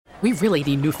We really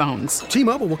need new phones.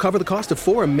 T-Mobile will cover the cost of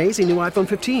 4 amazing new iPhone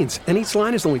 15s, and each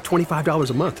line is only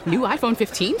 $25 a month. New iPhone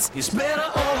 15s? It's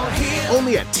better over here.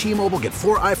 Only at T-Mobile, get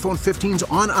 4 iPhone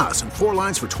 15s on us and 4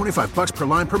 lines for $25 per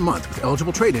line per month with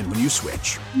eligible trade-in when you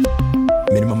switch.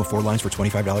 Minimum of 4 lines for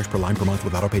 $25 per line per month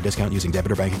with autopay discount using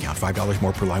debit or bank account. $5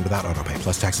 more per line without autopay,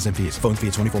 plus taxes and fees. Phone fee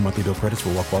at 24 monthly bill credits for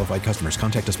well-qualified customers.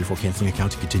 Contact us before canceling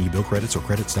account to continue bill credits or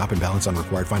credit stop and balance on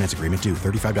required finance agreement due.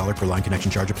 $35 per line connection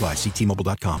charge applies. See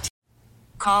T-Mobile.com.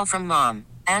 Call from mom.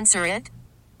 Answer it.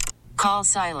 Call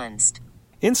silenced.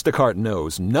 Instacart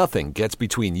knows nothing gets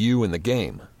between you and the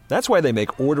game. That's why they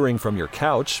make ordering from your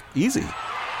couch easy.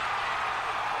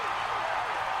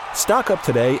 Stock up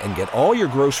today and get all your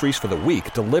groceries for the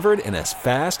week delivered in as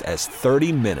fast as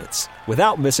 30 minutes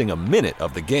without missing a minute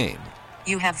of the game.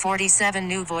 You have 47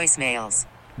 new voicemails.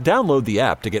 Download the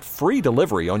app to get free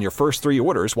delivery on your first 3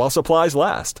 orders while supplies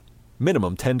last.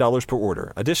 Minimum $10 per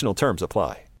order. Additional terms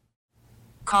apply.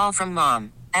 Call from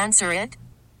mom. Answer it.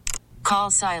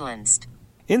 Call silenced.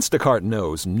 Instacart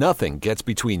knows nothing gets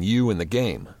between you and the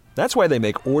game. That's why they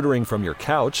make ordering from your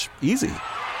couch easy.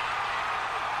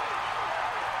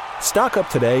 Stock up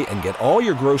today and get all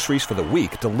your groceries for the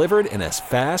week delivered in as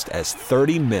fast as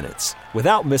 30 minutes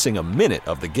without missing a minute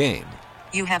of the game.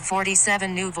 You have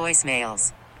 47 new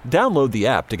voicemails. Download the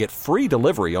app to get free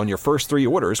delivery on your first 3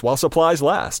 orders while supplies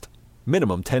last.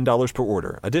 Minimum $10 per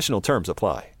order. Additional terms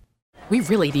apply. We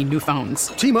really need new phones.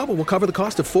 T-Mobile will cover the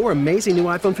cost of 4 amazing new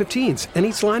iPhone 15s, and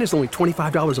each line is only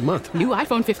 $25 a month. New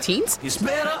iPhone 15s? It's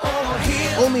better over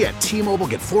here. Only at T-Mobile,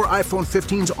 get 4 iPhone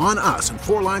 15s on us and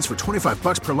 4 lines for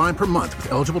 $25 per line per month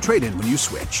with eligible trade-in when you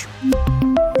switch.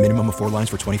 Minimum of 4 lines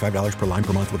for $25 per line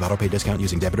per month with autopay discount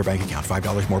using debit or bank account.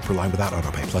 $5 more per line without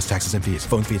autopay, plus taxes and fees.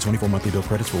 Phone fee at 24 monthly bill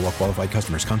credits for well-qualified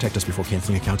customers. Contact us before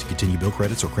canceling account to continue bill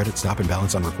credits or credit stop and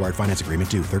balance on required finance agreement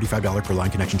due. $35 per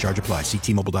line connection charge applies. See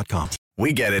T-Mobile.com.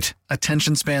 We get it.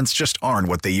 Attention spans just aren't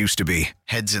what they used to be.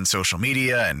 Heads in social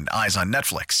media and eyes on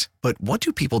Netflix. But what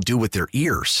do people do with their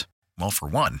ears? Well, for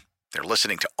one, they're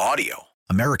listening to audio.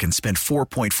 Americans spend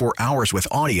 4.4 hours with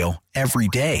audio every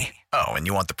day. Oh, and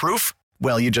you want the proof?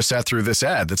 Well, you just sat through this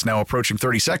ad that's now approaching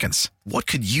 30 seconds. What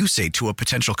could you say to a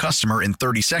potential customer in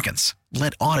 30 seconds?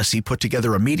 Let Odyssey put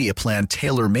together a media plan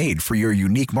tailor-made for your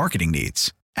unique marketing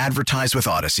needs. Advertise with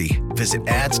Odyssey. Visit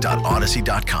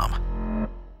ads.odyssey.com.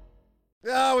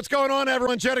 What's going on,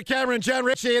 everyone? Jenna Cameron, John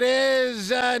Ritchie. It is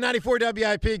 94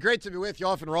 WIP. Great to be with you,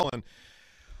 off and rolling.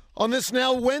 On this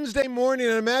now Wednesday morning,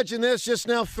 and imagine this, just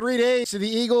now 3 days to the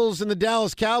Eagles and the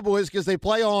Dallas Cowboys because they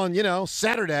play on,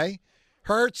 Saturday.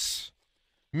 Hurts,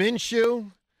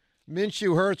 Minshew,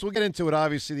 Hurts. We'll get into it,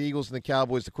 obviously, the Eagles and the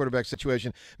Cowboys, the quarterback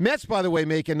situation. Mets, by the way,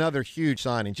 make another huge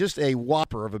signing. Just a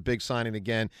whopper of a big signing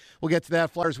again. We'll get to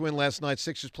that. Flyers win last night.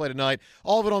 Sixers play tonight.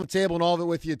 All of it on the table and all of it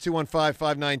with you at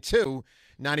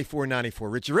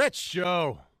 215-592-9494. Richie Rich.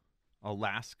 Joe,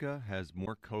 Alaska has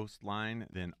more coastline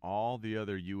than all the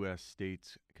other U.S.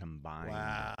 states combined.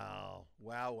 Wow.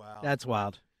 That's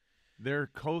wild. Their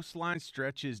coastline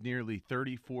stretches nearly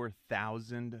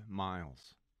 34,000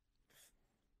 miles.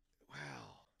 Wow.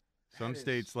 Some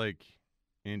states like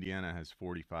Indiana has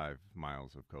 45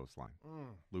 miles of coastline.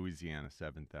 Louisiana,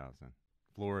 7,000.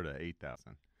 Florida,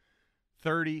 8,000.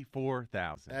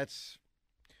 34,000. That's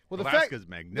Alaska's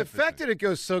magnificent. The fact that it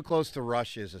goes so close to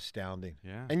Russia is astounding.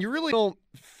 Yeah. And you really don't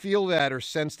feel that or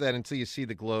sense that until you see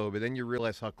the globe, and then you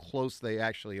realize how close they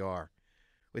actually are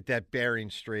with that Bering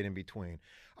Strait in between.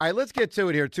 All right, let's get to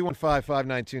it here.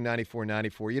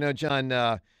 215-592-9494. John,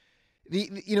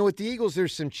 with the Eagles,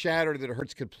 there's some chatter that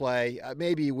Hurts could play.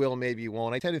 Maybe he will, maybe he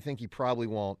won't. I tend to think he probably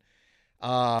won't.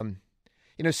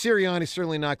 Sirianni's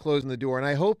certainly not closing the door, and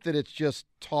I hope that it's just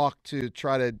talk to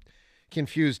try to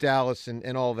confuse Dallas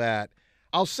and all that.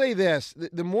 I'll say this.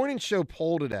 The morning show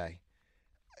poll today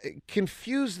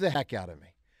confused the heck out of me.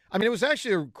 I mean, it was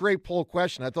actually a great poll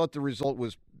question. I thought the result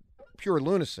was pure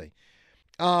lunacy.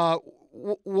 The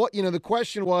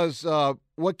question was,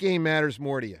 what game matters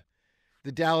more to you?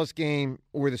 The Dallas game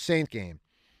or the Saints game?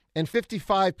 And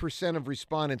 55% of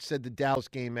respondents said the Dallas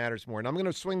game matters more. And I'm going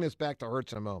to swing this back to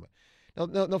Hurts in a moment.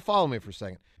 Now, follow me for a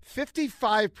second.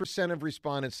 55% of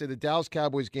respondents say the Dallas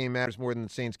Cowboys game matters more than the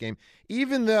Saints game,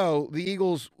 even though the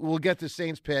Eagles will get the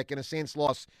Saints pick and a Saints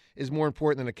loss is more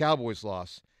important than a Cowboys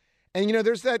loss. And,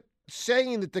 there's that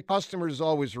saying that the customer is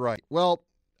always right. Well,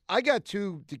 I got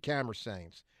two DeCamera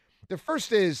sayings. The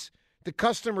first is the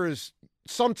customer is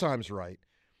sometimes right.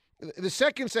 The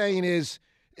second saying is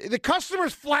the customer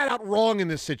is flat out wrong in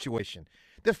this situation.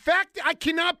 The fact that I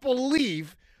cannot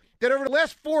believe that over the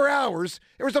last 4 hours,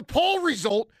 there was a poll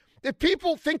result that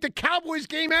people think the Cowboys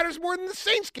game matters more than the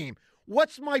Saints game.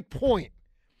 What's my point?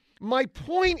 My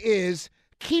point is,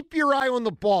 keep your eye on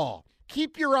the ball.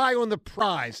 Keep your eye on the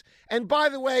prize. And by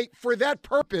the way, for that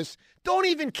purpose, don't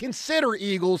even consider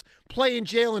Eagles playing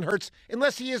Jalen Hurts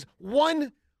unless he is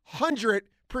 100%,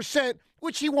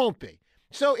 which he won't be.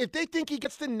 So if they think he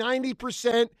gets to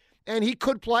 90% and he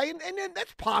could play, and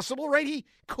that's possible, right? He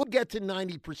could get to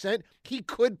 90%. He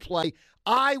could play.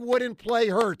 I wouldn't play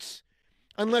Hurts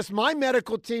unless my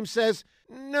medical team says,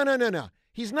 no.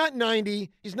 He's not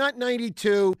 90. He's not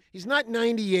 92. He's not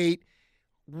 98.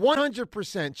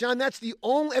 100%. John, that's the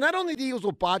only, and I don't think the Eagles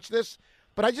will botch this,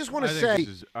 but I just want to say,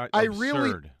 I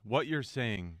really, what you're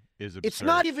saying is absurd. It's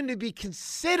not even to be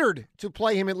considered to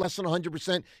play him at less than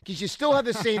 100% because you still have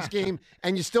the Saints game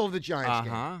and you still have the Giants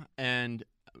game. And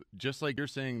just like you're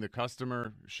saying, the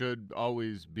customer should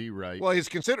always be right. Well, he's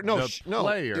considered, no,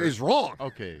 player is wrong.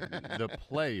 Okay, the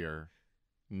player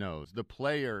knows. The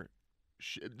player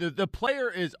the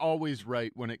player is always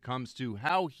right when it comes to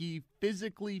how he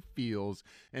physically feels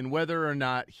and whether or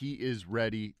not he is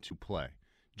ready to play.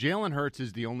 Jalen Hurts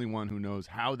is the only one who knows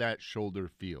how that shoulder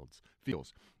feels.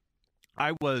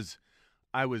 I was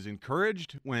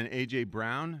encouraged when A.J.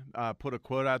 Brown put a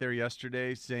quote out there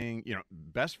yesterday saying,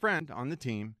 best friend on the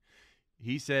team,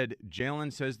 he said,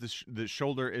 Jalen says the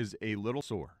shoulder is a little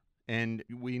sore. And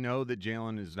we know that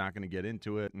Jalen is not going to get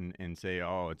into it and say,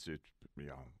 wow,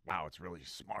 it's really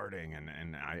smarting,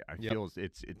 and I feel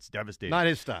it's devastating. Not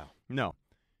his style. No.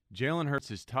 Jalen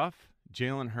Hurts is tough.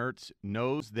 Jalen Hurts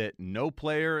knows that no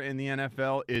player in the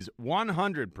NFL is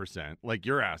 100% like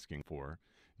you're asking for.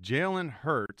 Jalen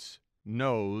Hurts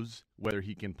knows whether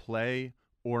he can play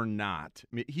or not.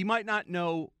 I mean, he might not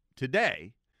know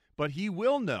today, but he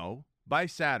will know by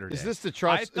Saturday. Is this the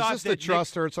trust?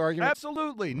 Hurts argument?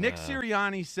 Absolutely. Nick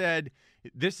Sirianni said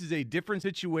this is a different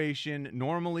situation.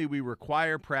 Normally, we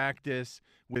require practice.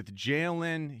 With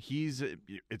Jalen,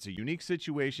 it's a unique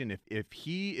situation. If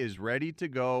he is ready to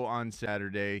go on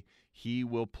Saturday, he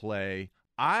will play.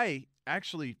 I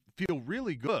actually feel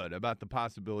really good about the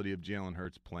possibility of Jalen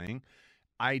Hurts playing.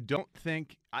 I don't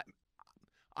think I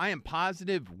am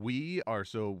positive we are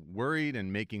so worried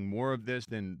and making more of this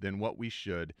than what we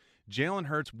should. Jalen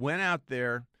Hurts went out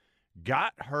there,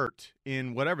 got hurt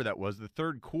in whatever that was, the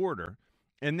third quarter,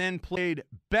 and then played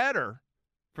better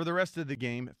for the rest of the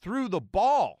game, threw the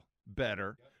ball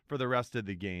better for the rest of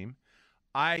the game.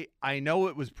 I know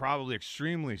it was probably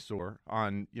extremely sore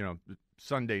on,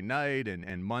 Sunday night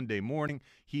and Monday morning.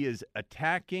 He is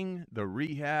attacking the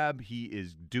rehab. He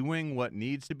is doing what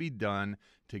needs to be done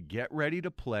to get ready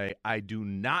to play. I do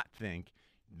not think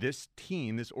this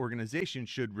team, this organization,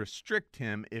 should restrict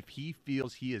him if he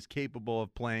feels he is capable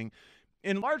of playing,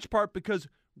 in large part because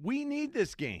we need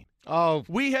this game. Oh,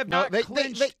 we have not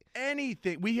clinched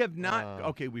anything. We have not.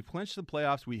 Okay, we've clinched the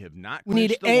playoffs. We have not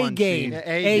clinched need the one game.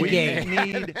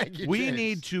 seed. We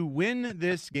need to win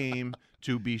this game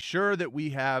to be sure that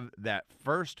we have that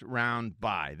first round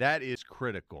bye. That is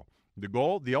critical.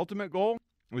 The ultimate goal,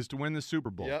 was to win the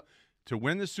Super Bowl. Yep. To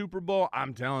win the Super Bowl,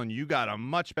 I'm telling you, you got a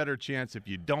much better chance if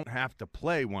you don't have to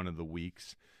play one of the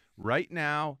weeks. Right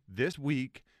now, this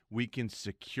week, we can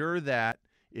secure that.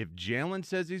 If Jalen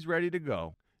says he's ready to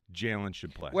go, Jalen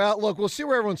should play. Well, look, we'll see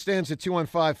where everyone stands at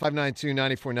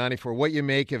 215-592-9494, what you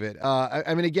make of it.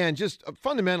 I mean, again, just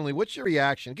fundamentally, what's your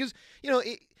reaction? Because,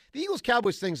 the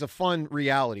Eagles-Cowboys thing's a fun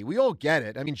reality. We all get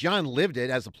it. I mean, John lived it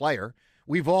as a player.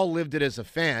 We've all lived it as a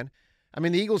fan. I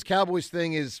mean, the Eagles-Cowboys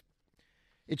thing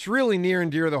it's really near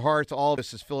and dear to the heart to all of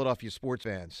us as Philadelphia sports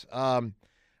fans. I'm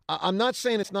not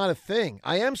saying it's not a thing.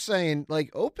 I am saying,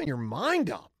 open your mind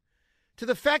up to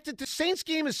the fact that the Saints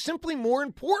game is simply more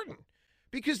important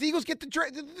because the Eagles get the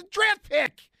draft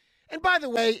pick. And by the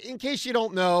way, in case you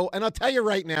don't know, and I'll tell you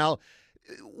right now,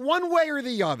 one way or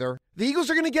the other, the Eagles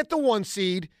are going to get the 1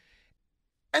 seed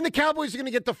and the Cowboys are going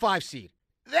to get the 5 seed.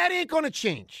 That ain't going to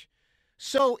change.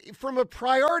 So from a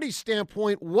priority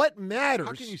standpoint, what matters?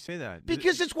 How can you say that?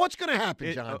 Because it's what's going to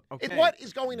happen, John. Okay. It's what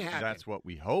is going to happen. That's what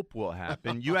we hope will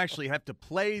happen. You actually have to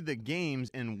play the games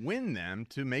and win them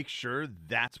to make sure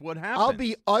that's what happens. I'll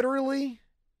be utterly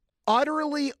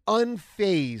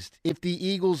unfazed if the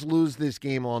Eagles lose this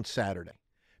game on Saturday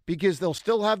because they'll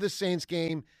still have the Saints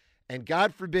game, and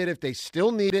God forbid if they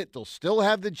still need it, they'll still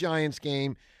have the Giants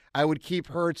game. I would keep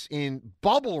Hurts in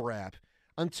bubble wrap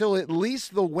until at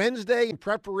least the Wednesday in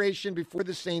preparation before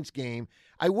the Saints game.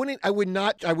 I would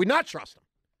not trust him.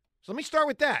 So let me start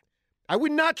with that. I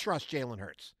would not trust Jalen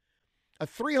Hurts. A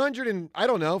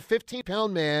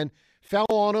 15-pound man fell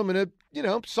on him in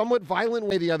a, somewhat violent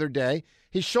way the other day.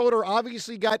 His shoulder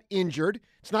obviously got injured.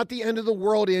 It's not the end of the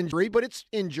world injury, but it's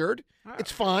injured.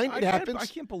 It's fine. It happens. I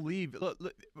can't believe. Look,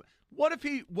 What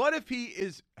if he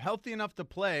is healthy enough to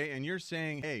play and you're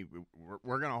saying, hey,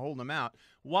 we're going to hold him out?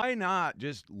 Why not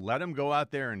just let him go out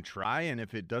there and try? And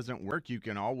if it doesn't work, you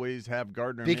can always have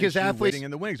Gardner Minshew waiting in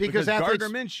the wings. Because Gardner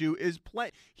Minshew is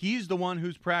he's the one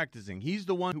who's practicing. He's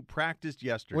the one who practiced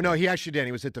yesterday. Well, no, he actually did.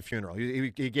 He was at the funeral.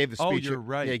 He gave the speech. Oh, you're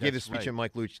right. Yeah, he gave the speech at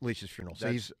Mike Leach's funeral.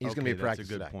 So he's going to be practicing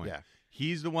today. That's a good point. Yeah.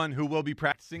 He's the one who will be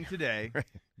practicing today. Right.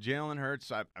 Jalen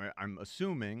Hurts, I'm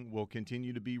assuming, will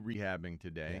continue to be rehabbing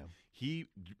today. Yeah.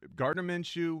 Gardner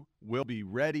Minshew will be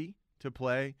ready to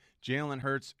play. Jalen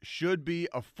Hurts should be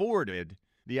afforded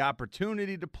the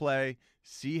opportunity to play,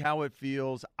 see how it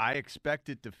feels. I expect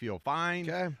it to feel fine.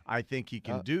 Okay. I think he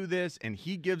can do this, and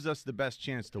he gives us the best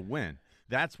chance to win.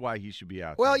 That's why he should be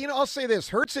out there. Well, I'll say this.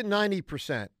 Hurts at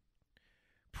 90%.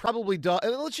 Probably does.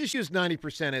 Let's just use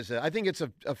 90% as I think it's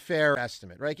a fair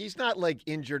estimate, right? He's not like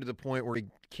injured to the point where he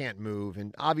can't move.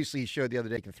 And obviously he showed the other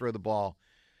day he can throw the ball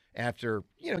after,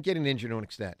 getting injured to an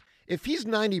extent. If he's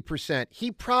 90%,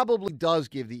 he probably does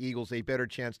give the Eagles a better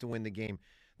chance to win the game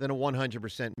than a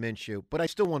 100% Minshew. But I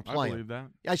still won't play him. I believe that.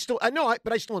 But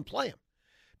I still won't play him.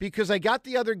 Because I got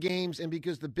the other games and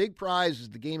because the big prize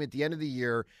is the game at the end of the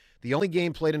year. The only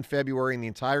game played in February in the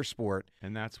entire sport.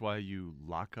 And that's why you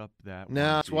lock up that.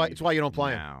 No, it's why you don't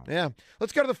play him. Yeah.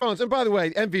 Let's go to the phones. And by the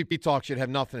way, MVP talk should have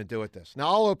nothing to do with this. Now,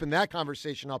 I'll open that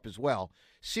conversation up as well.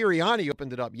 Sirianni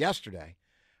opened it up yesterday.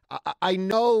 I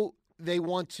know they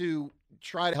want to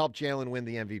try to help Jalen win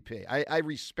the MVP. I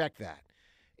respect that.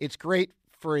 It's great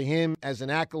for him as an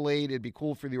accolade. It'd be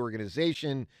cool for the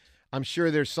organization. I'm sure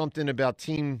there's something about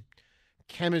team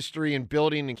chemistry and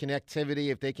building and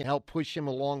connectivity if they can help push him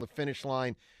along the finish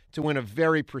line to win a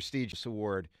very prestigious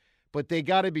award. But they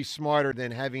got to be smarter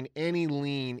than having any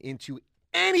lean into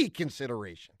any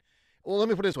consideration. Well, let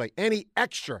me put it this way, any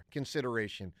extra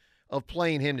consideration of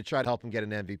playing him to try to help him get an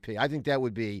MVP. I think that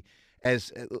would be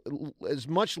as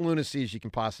much lunacy as you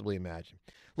can possibly imagine.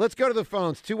 Let's go to the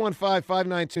phones,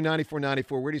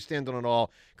 215-592-9494. Where do you stand on it all?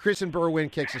 Chris in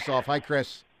Berwyn kicks us off. Hi,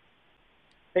 Chris.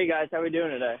 Hey, guys. How are we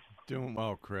doing today? Doing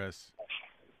well, Chris.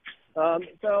 So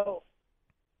to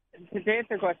answer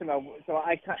the question I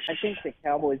think the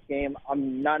Cowboys game,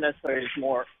 I'm not necessarily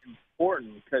more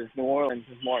important because New Orleans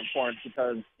is more important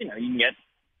because, you can get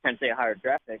potentially a higher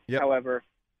draft pick. Yep. However,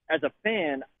 as a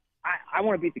fan, I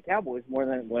want to beat the Cowboys more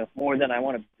than I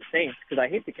want to beat the Saints because I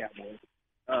hate the Cowboys.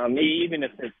 Even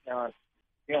if it's not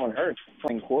Jalen Hurts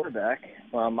playing quarterback,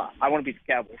 I want to beat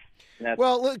the Cowboys.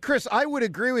 Well, Chris, I would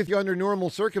agree with you under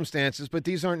normal circumstances, but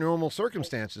these aren't normal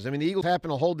circumstances. I mean, the Eagles happen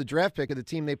to hold the draft pick of the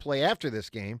team they play after this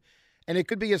game, and it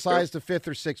could be as high as the 5th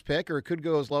or 6th pick, or it could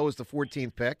go as low as the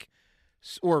 14th pick,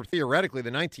 or theoretically the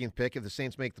 19th pick if the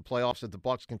Saints make the playoffs if the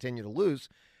Bucs continue to lose.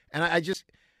 And I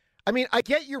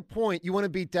get your point. You want to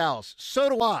beat Dallas. So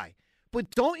do I. But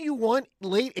don't you want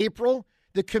late April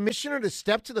the commissioner to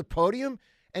step to the podium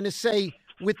and to say,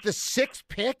 with the 6th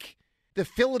pick, the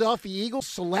Philadelphia Eagles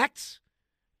selects?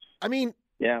 I mean,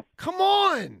 yeah. Come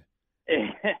on.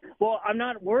 Well, I'm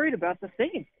not worried about the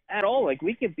Saints at all. Like,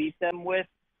 we could beat them with,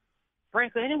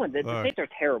 frankly, anyone. The Saints are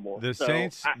terrible. The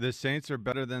Saints are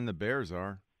better than the Bears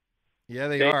are. Yeah,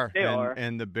 they are. They are.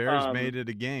 And the Bears made it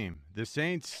a game. The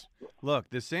Saints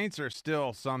are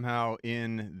still somehow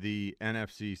in the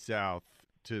NFC South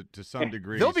to some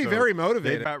degree. They'll be very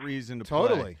motivated. They've got reason to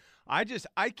play. I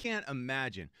can't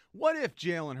imagine. What if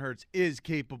Jalen Hurts is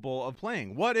capable of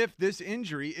playing? What if this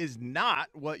injury is not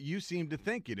what you seem to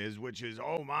think it is, which is,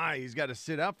 oh my, he's got to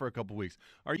sit out for a couple weeks.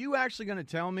 Are you actually going to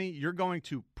tell me you're going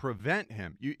to prevent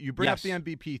him? You bring up the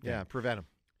MVP thing. Yeah, prevent him.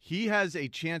 He has a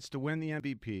chance to win the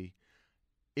MVP.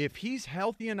 If he's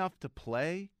healthy enough to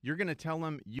play, you're going to tell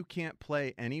him you can't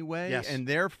play anyway, yes. And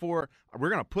therefore we're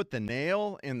going to put the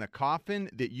nail in the coffin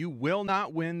that you will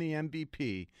not win the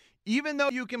MVP, even though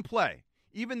you can play.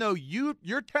 Even though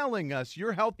you're telling us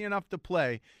you're healthy enough to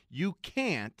play, you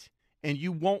can't, and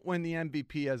you won't win the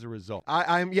MVP as a result.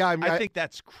 I think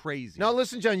that's crazy. Now,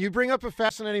 listen, John, you bring up a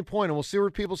fascinating point, and we'll see where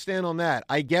people stand on that.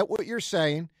 I get what you're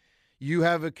saying. You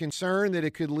have a concern that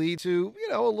it could lead to,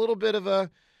 a little bit of a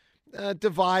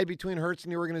divide between Hurts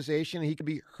and the organization. He could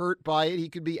be hurt by it. He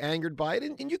could be angered by it.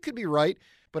 And you could be right.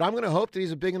 But I'm going to hope that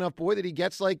he's a big enough boy that he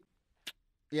gets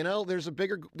there's a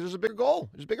bigger goal.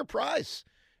 There's a bigger prize.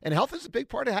 And health is a big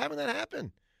part of having that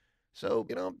happen. So,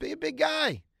 be a big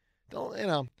guy.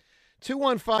 Don't,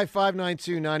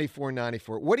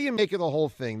 215-592-9494. What do you make of the whole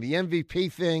thing? The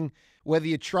MVP thing, whether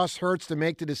you trust Hurts to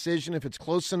make the decision if it's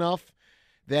close enough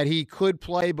that he could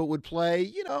play but would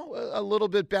play, a little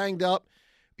bit banged up.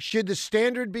 Should the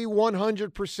standard be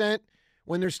 100%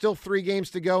 when there's still 3 games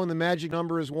to go and the magic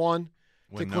number is 1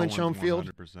 to clinch home field?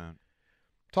 100%.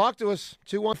 Talk to us.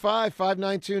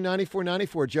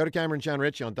 215-592-9494. Joe DeCamera and John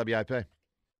Ritchie on WIP.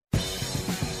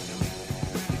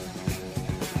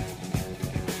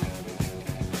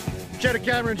 Joe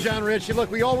DeCamera and John Ritchie. Look,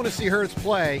 we all want to see Hurts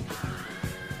play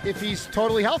if he's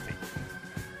totally healthy.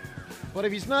 But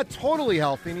if he's not totally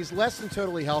healthy and he's less than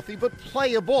totally healthy but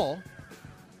playable,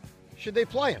 should they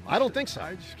play him? I don't think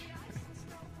so.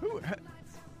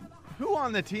 Who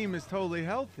on the team is totally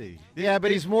healthy? Yeah,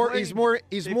 but he's more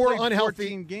unhealthy.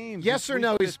 14 games. Yes or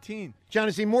no? 15. John,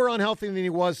 is he more unhealthy than he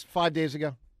was 5 days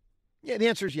ago? Yeah, the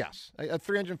answer is yes. A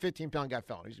 315-pound guy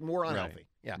fell. He's more unhealthy. Right.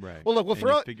 Yeah. Right. Well, look, we'll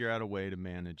throw it. Figure out a way to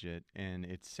manage it, and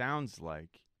it sounds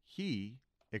like he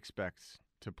expects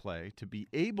to play, to be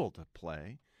able to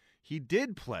play. He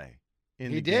did play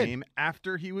in the game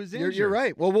after he was injured. You're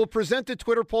right. Well, we'll present the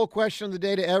Twitter poll question of the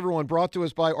day to everyone, brought to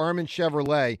us by Armin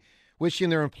Chevrolet, wishing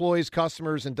their employees,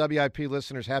 customers, and WIP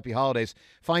listeners happy holidays.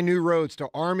 Find new roads to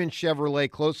Armin Chevrolet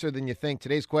closer than you think.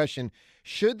 Today's question,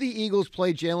 should the Eagles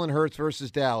play Jalen Hurts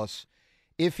versus Dallas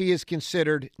if he is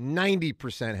considered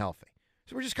 90% healthy?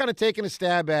 So we're just kind of taking a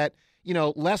stab at,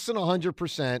 less than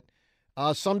 100%,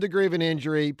 some degree of an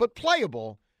injury, but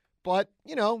playable, but,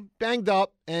 banged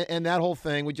up and that whole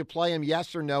thing. Would you play him,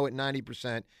 yes or no, at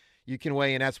 90%? You can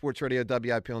weigh in at Sports Radio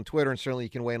WIP on Twitter, and certainly you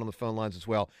can weigh in on the phone lines as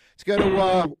well. Let's go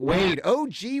to Wade,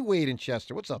 OG Wade in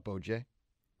Chester. What's up, OJ?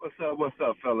 What's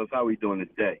up, fellas? How we doing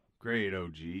today? Great,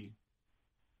 OG.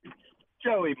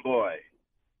 Joey boy,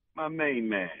 my main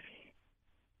man.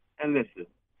 And listen,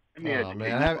 let me oh,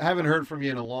 man, I haven't heard from you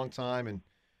in a long time, and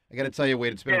I got to tell you,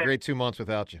 Wade, it's been a great 2 months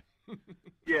without you.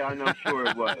 Yeah, I know. Sure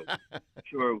it was.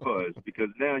 Sure it was. Because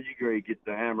now you ready to get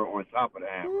the hammer on top of the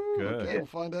hammer. Good. Okay, we'll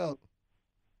find out.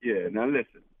 Yeah, now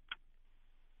listen.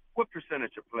 What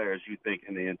percentage of players you think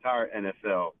in the entire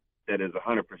NFL that is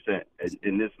 100%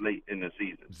 in this late in the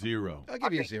season? 0. I'll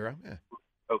give you a 0. Yeah.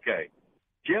 Okay.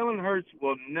 Jalen Hurts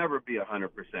will never be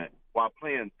 100% while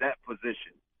playing that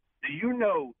position. Do you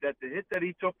know that the hit that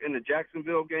he took in the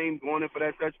Jacksonville game going in for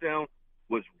that touchdown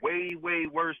was way, way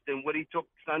worse than what he took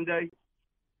Sunday?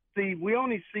 See,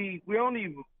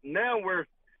 now we're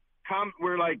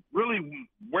like really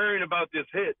worrying about this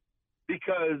hit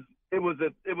because it was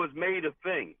made a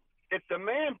thing. If the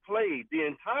man played the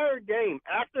entire game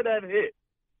after that hit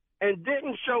and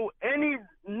didn't show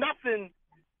nothing,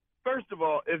 first of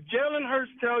all, if Jalen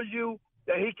Hurts tells you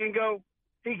that he can go,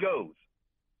 he goes.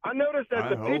 I noticed that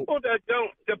the people that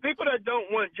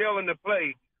don't want Jalen to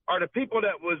play are the people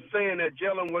that was saying that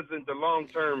Jalen wasn't the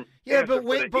long-term. Yeah, but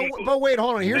wait,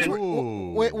 hold on. Here's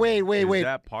wait. Is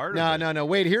that part of it? No.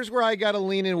 Wait, here's where I got to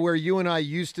lean in, where you and I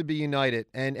used to be united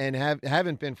and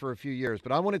haven't been for a few years.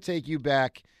 But I want to take you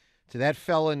back to that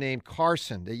fella named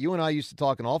Carson that you and I used to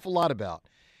talk an awful lot about.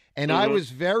 And I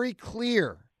was very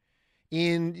clear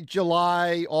in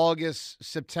July, August,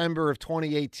 September of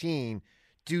 2018,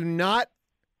 do not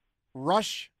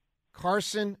rush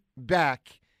Carson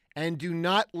back and do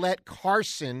not let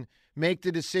Carson make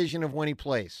the decision of when he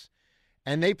plays.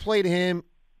 And they played him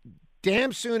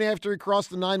damn soon after he crossed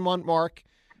the 9-month mark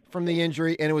from the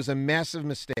injury, and it was a massive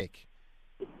mistake.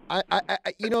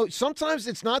 Sometimes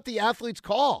it's not the athlete's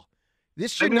call.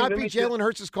 This should not be Jalen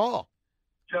Hurts' call.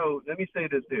 Joe, let me say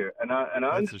this here, and I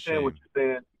understand what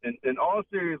you're saying. In all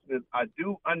seriousness, I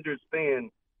do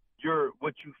understand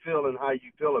what you feel and how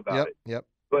you feel about it. Yep.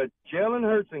 But Jalen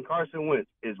Hurts and Carson Wentz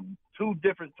is total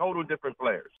different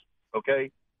players,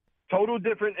 okay? Total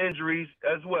different injuries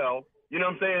as well. You know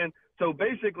what I'm saying? So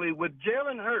basically, with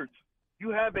Jalen Hurts, you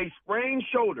have a sprained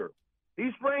shoulder.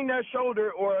 He sprained that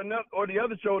shoulder or the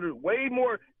other shoulder way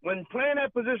more when playing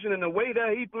that position and the way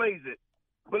that he plays it.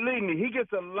 Believe me, he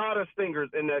gets a lot of stingers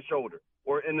in that shoulder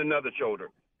or in another shoulder.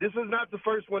 This is not the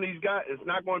first one he's got. It's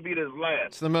not going to be his last.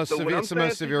 It's the most severe. It's the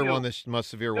most severe one.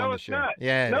 This year. Not.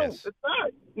 Yeah, it is. It's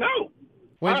not. No.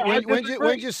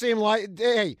 When'd you see him lie?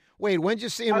 Hey, wait. When'd you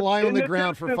see him lie on the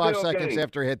ground for 5 seconds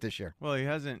after a hit this year? Well, he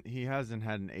hasn't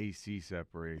had an AC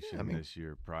separation this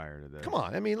year prior to this. Come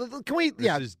on. I mean, can we?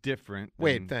 This is different.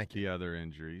 Wait, thank you. The other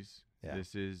injuries. Yeah.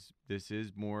 This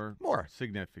is more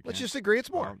significant. Let's just agree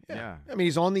it's more. Yeah. I mean,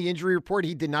 he's on the injury report.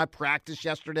 He did not practice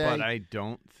yesterday. But I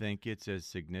don't think it's as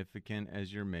significant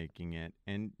as you're making it,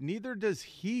 and neither does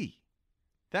he.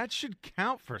 That should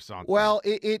count for something. Well,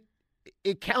 it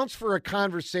counts for a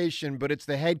conversation, but it's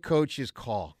the head coach's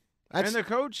call. And the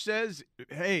coach says,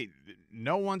 hey,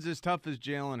 no one's as tough as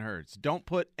Jalen Hurts. Don't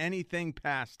put anything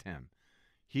past him.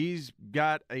 He's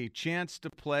got a chance to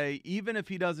play, even if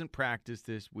he doesn't practice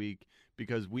this week,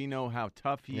 because we know how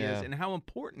tough he Yeah. is and how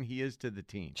important he is to the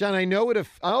team. John, I know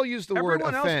I'll use the word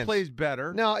Everyone offense. else plays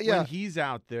better when he's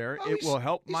out there. Oh, It will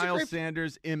help he's a Miles great-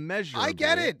 Sanders immeasurably. I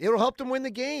get it. It'll help them win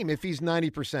the game if he's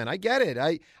 90%. I get it.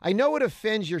 I know it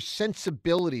offends your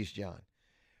sensibilities, John,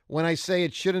 when I say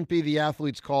it shouldn't be the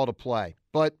athlete's call to play.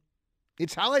 But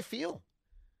it's how I feel.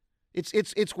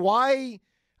 It's why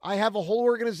I have a whole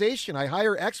organization. I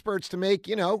hire experts to make,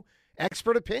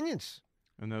 expert opinions.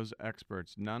 And those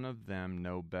experts, none of them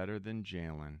know better than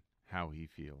Jalen how he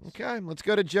feels. Okay, let's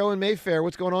go to Joe in Mayfair.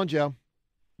 What's going on, Joe?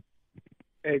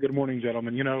 Hey, good morning,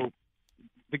 gentlemen.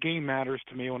 The game matters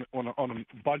to me on a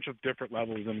bunch of different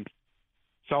levels, and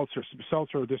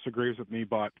Seltzer disagrees with me,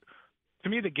 but to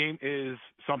me the game is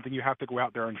something you have to go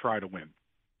out there and try to win.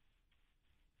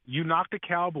 You knock the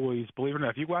Cowboys, believe it or not,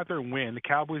 if you go out there and win, the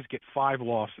Cowboys get 5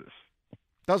 losses.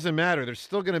 Doesn't matter. They're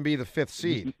still going to be the 5th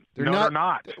seed. They're not.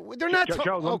 They're not.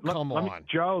 Joe, Come on.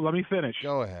 Joe, let me finish.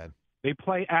 Go ahead. They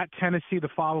play at Tennessee the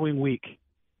following week.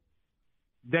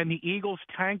 Then the Eagles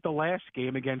tanked the last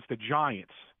game against the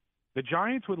Giants. The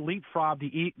Giants would leapfrog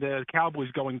the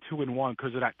Cowboys going 2-1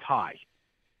 because of that tie.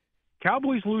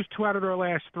 Cowboys lose 2 out of their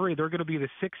last 3. They're going to be the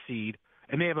 6th seed,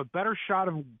 and they have a better shot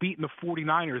of beating the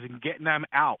 49ers and getting them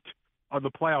out of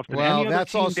the playoffs than any other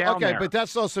team down there. But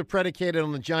that's also predicated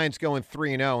on the Giants going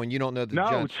 3-0, and you don't know the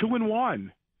Giants.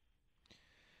 2-1.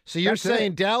 So you're That's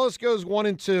saying it. Dallas goes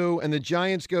 1-2, and the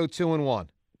Giants go 2-1.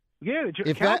 Yeah,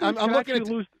 If Cowboys I'm could looking at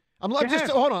actually lose. I'm Go just ahead.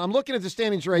 hold on. I'm looking at the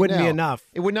standings right Wouldn't now. be enough.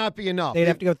 It would not be enough. They'd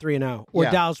have to go 3-0, or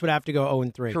Yeah. Dallas would have to go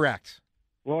 0-3. Correct.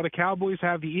 Well, the Cowboys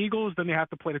have the Eagles, then they have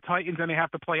to play the Titans, then they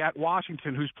have to play at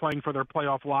Washington, who's playing for their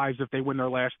playoff lives if they win their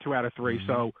last 2 out of 3. Mm-hmm.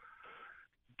 So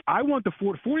I want the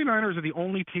 49ers are the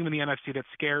only team in the NFC that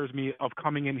scares me of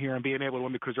coming in here and being able to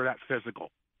win because they're that physical.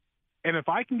 And if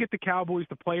I can get the Cowboys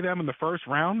to play them in the first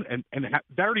round, and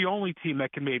they're the only team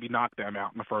that can maybe knock them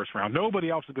out in the first round.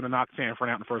 Nobody else is going to knock San Fran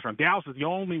out in the first round. Dallas is the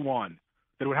only one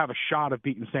that would have a shot of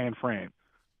beating San Fran.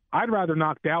 I'd rather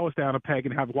knock Dallas down a peg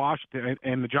and have Washington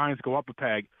and the Giants go up a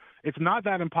peg. It's not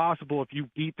that impossible if you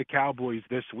beat the Cowboys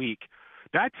this week.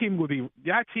 That team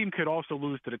could also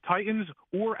lose to the Titans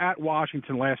or at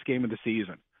Washington last game of the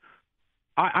season.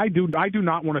 I do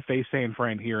not want to face San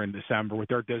Fran here in December with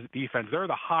their defense. They're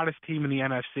the hottest team in the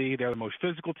NFC. They're the most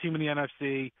physical team in the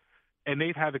NFC, and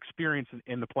they've had experience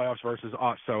in the playoffs versus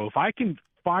us. So if I can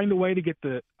find a way to get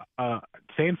the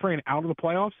San Fran out of the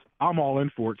playoffs, I'm all in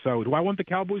for it. So do I want the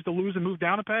Cowboys to lose and move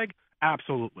down a peg?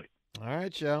 Absolutely. All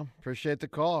right, Joe. Appreciate the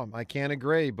call. I can't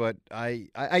agree, but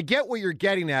I get what you're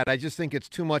getting at. I just think it's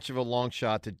too much of a long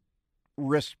shot to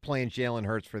risk playing Jalen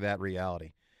Hurts for that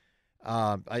reality.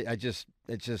 It's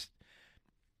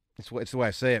the way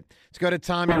I say it. Let's go to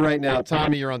Tommy right now.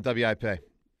 Tommy, you're on WIP.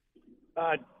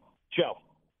 Joe,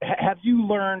 have you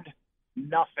learned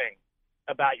nothing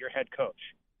about your head coach?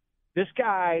 This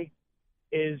guy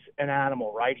is an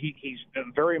animal, right? He's a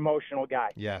very emotional guy.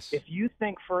 Yes. If you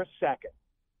think for a second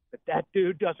that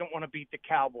dude doesn't want to beat the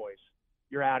Cowboys,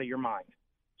 you're out of your mind.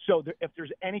 So if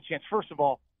there's any chance, first of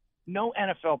all, no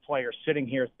NFL player sitting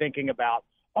here thinking about,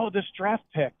 this draft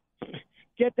pick.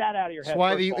 Get that out of your head.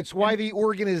 It's why the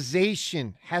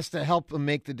organization has to help them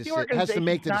make the decision. Has to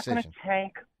make the not decision. going to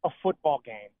tank a football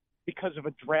game because of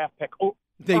a draft pick.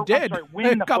 They did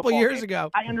win a couple football years game.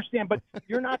 ago. I understand, but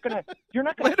you're not going to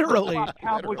Literally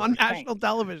Cowboys on tank. national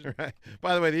television. Right.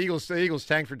 By the way, the Eagles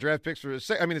tanked for draft picks the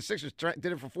Sixers did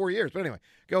it for 4 years. But anyway,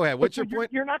 go ahead. What's your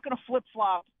point? You're not going to flip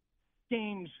flop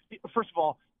games. First of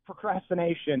all,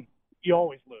 procrastination. You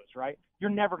always lose, right? You're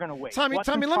never going to win. Tommy,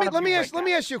 let me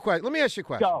ask you a question. Let me ask you a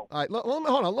question. Go. All right, hold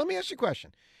on. Let me ask you a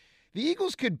question. The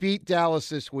Eagles could beat Dallas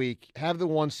this week, have the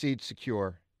 1 seed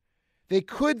secure. They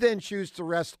could then choose to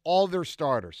rest all their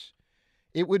starters.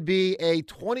 It would be a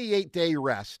 28-day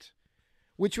rest,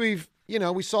 which we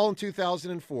saw in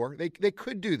 2004. They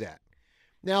could do that.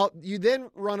 Now, you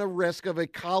then run a risk of a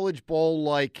College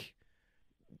Bowl-like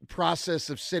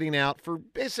process of sitting out for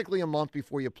basically a month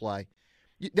before you play.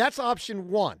 That's option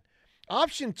 1.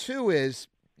 Option 2 is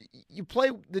you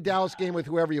play the Dallas game with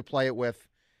whoever you play it with,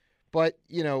 but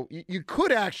you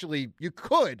could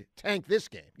tank this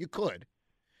game. You could.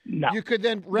 No. You could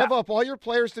then rev up all your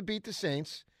players to beat the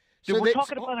Saints. Dude, we're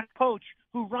talking about a coach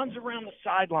who runs around the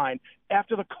sideline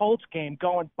after the Colts game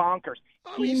going bonkers.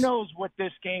 He knows what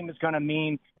this game is going to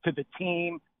mean to the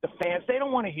team, the fans. They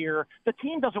don't want to hear. The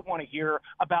team doesn't want to hear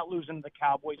about losing to the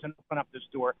Cowboys and open up this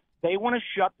door. They want to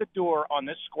shut the door on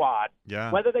this squad,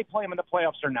 whether they play them in the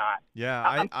playoffs or not.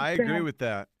 Yeah, I agree with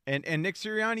that. And Nick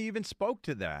Sirianni even spoke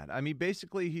to that. I mean,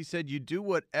 basically he said you do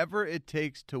whatever it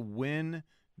takes to win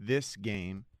this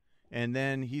game. And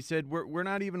then he said, we're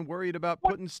not even worried about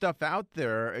putting stuff out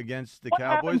there against the What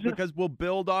Cowboys happens if- because we'll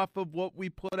build off of what we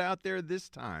put out there this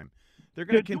time. They're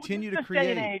going to continue to This create.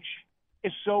 day and age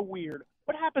is so weird.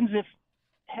 What happens if,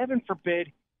 heaven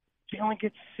forbid, Jalen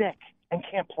gets sick and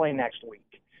can't play next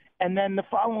week, and then the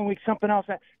following week something else?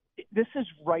 This is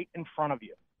right in front of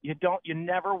you. You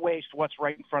never waste what's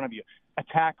right in front of you.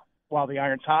 Attack while the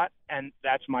iron's hot, and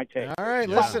that's my take. All right,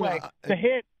 By listen. the way,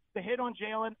 the hit on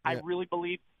Jalen, I really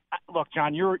believe. Look,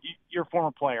 John, you're a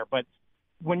former player, but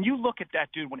when you look at that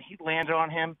dude, when he landed on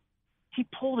him, he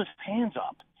pulled his hands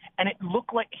up, and it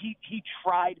looked like he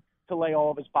tried to lay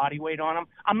all of his body weight on him.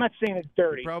 I'm not saying it's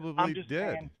dirty. He probably I'm just did.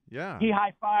 saying Yeah. he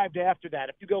high-fived after that.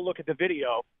 If you go look at the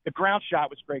video, the ground shot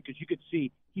was great because you could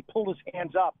see he pulled his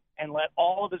hands up and let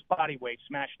all of his body weight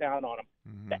smash down on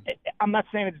him. I'm not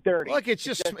saying it's dirty. Look, it's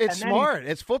just and it's then smart.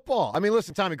 It's football. I mean,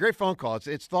 listen, Tommy, great phone call.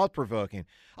 It's thought provoking.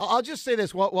 I'll just say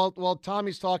this while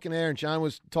Tommy's talking there and John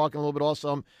was talking a little bit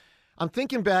also. I'm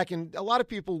thinking back, and a lot of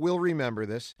people will remember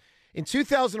this. In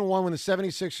 2001, when the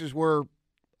 76ers were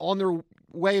on their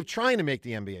way of trying to make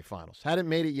the NBA Finals, hadn't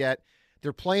made it yet.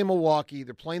 They're playing Milwaukee.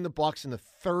 They're playing the Bucks in the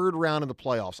third round of the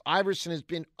playoffs. Iverson has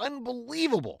been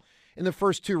unbelievable in the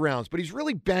first two rounds, but he's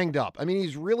really banged up. I mean,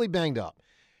 he's really banged up.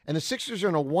 And the Sixers are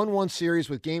in a 1-1 series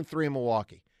with Game 3 in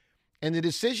Milwaukee. And the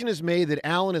decision is made that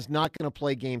Allen is not going to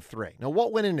play Game 3. Now,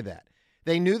 what went into that?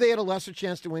 They knew they had a lesser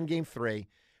chance to win Game 3,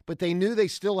 but they knew they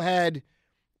still had,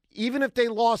 even if they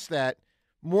lost that,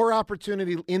 more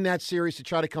opportunity in that series to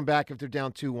try to come back if they're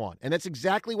down 2-1. And that's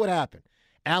exactly what happened.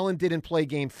 Allen didn't play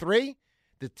Game 3.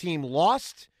 The team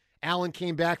lost. Allen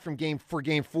came back for Game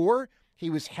 4. He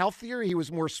was healthier. He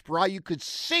was more spry. You could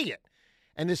see it.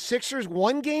 And the Sixers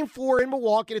won Game 4 in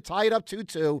Milwaukee to tie it up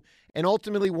 2-2 and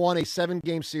ultimately won a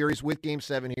 7-game series with Game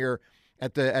 7 here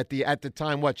at the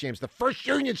time, what, James? The First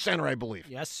Union Center, I believe.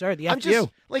 Yes, sir. The I'm FU. just,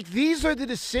 like, these are the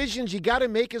decisions you got to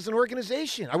make as an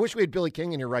organization. I wish we had Billy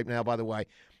King in here right now, by the way,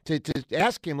 to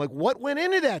ask him, like, what went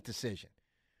into that decision?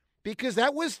 Because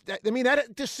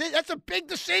that's a big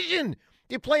decision.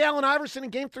 You play Allen Iverson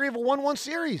in Game 3 of a 1-1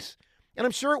 series. And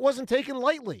I'm sure it wasn't taken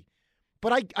lightly.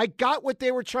 But I got what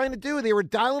they were trying to do. They were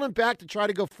dialing him back to try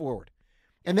to go forward.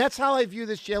 And that's how I view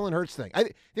this Jalen Hurts thing.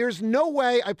 There's no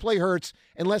way I play Hurts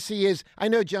unless he is. I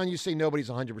know, John, you say nobody's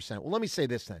 100%. Well, let me say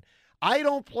this then. I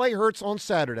don't play Hurts on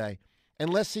Saturday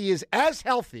unless he is as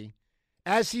healthy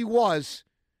as he was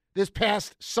this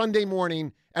past Sunday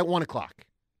morning at 1 o'clock.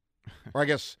 Or I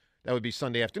guess that would be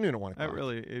Sunday afternoon at 1 o'clock. It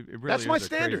really That's is my a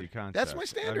standard. crazy concept. That's my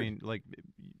standard. I mean, like,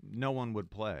 no one would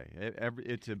play.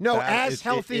 As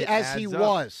healthy as he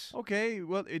was. Okay,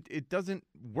 well, it doesn't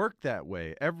work that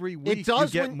way. Every week It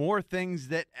does you get when- more things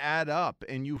that add up,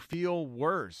 and you feel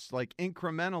worse, like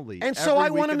incrementally. And so every I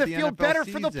want week him of to the feel NFL better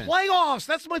for the season. playoffs.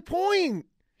 That's my point.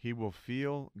 He will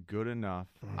feel good enough.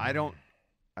 I don't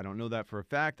know that for a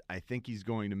fact. I think he's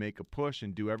going to make a push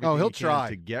and do everything he'll he can try.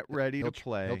 to get ready He'll to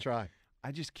play. He'll try.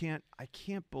 I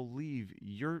can't believe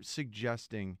you're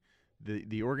suggesting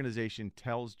the organization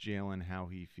tells Jalen how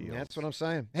he feels. That's what I'm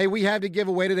saying. Hey, we have to give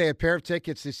away today a pair of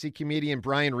tickets to see comedian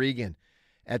Brian Regan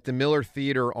at the Miller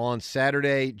Theater on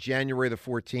Saturday, January the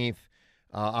 14th,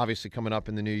 obviously coming up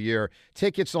in the new year.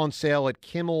 Tickets on sale at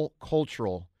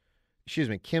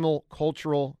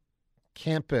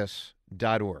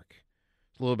KimmelCulturalCampus.org.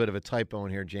 It's a little bit of a typo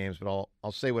in here, James, but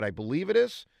I'll say what I believe it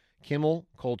is,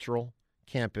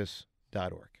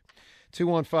 KimmelCulturalCampus.org.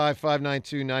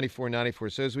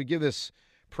 215-592-9494. So as we give this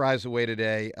prize away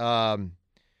today, the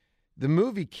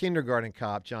movie Kindergarten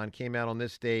Cop, John, came out on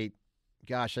this date,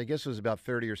 gosh, I guess it was about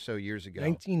 30 or so years ago.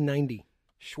 1990.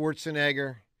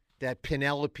 Schwarzenegger, that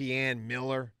Penelope Ann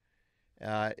Miller.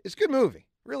 It's a good movie.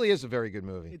 Really is a very good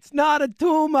movie. It's not a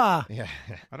tumor. Yeah.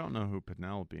 I don't know who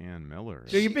Penelope Ann Miller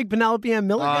is. So you a big Penelope Ann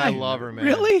Miller guy? I love her, man.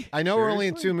 Really? I know we're only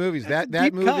in 2 movies. That's That a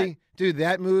deep movie, cut. dude,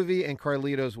 that movie and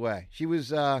Carlito's Way. She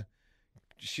was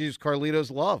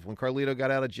Carlito's love when Carlito got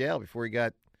out of jail before he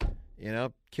got,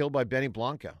 killed by Benny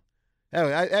Blanco.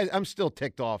 Anyway, I'm still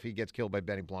ticked off he gets killed by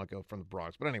Benny Blanco from the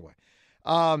Bronx. But anyway,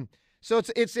 so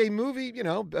it's a movie,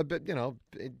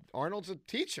 Arnold's a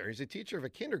teacher. He's a teacher of a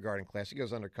kindergarten class. He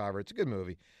goes undercover. It's a good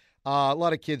movie. A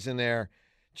lot of kids in there.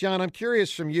 John, I'm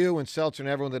curious from you and Seltzer and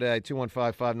everyone today,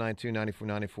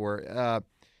 215-592-9494.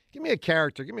 Give me a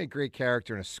character. Give me a great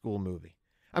character in a school movie.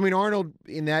 I mean, Arnold,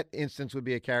 in that instance, would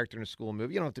be a character in a school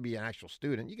movie. You don't have to be an actual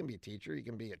student. You can be a teacher. You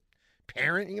can be a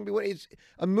parent. You can be it's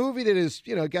a movie that is,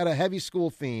 got a heavy school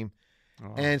theme,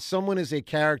 and someone is a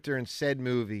character in said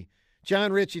movie.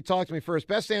 John Ritchie, talk to me first.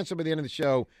 Best answer by the end of the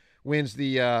show wins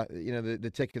the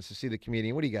the tickets to see the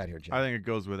comedian. What do you got here, John? I think it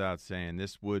goes without saying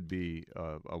this would be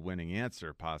a winning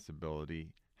answer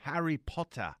possibility. Harry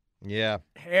Potter. Yeah.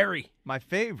 Harry. My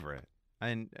favorite.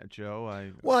 And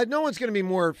Joe, Well, no one's going to be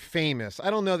more famous.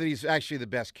 I don't know that he's actually the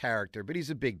best character, but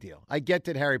he's a big deal. I get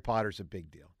that Harry Potter's a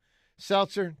big deal.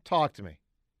 Seltzer, talk to me.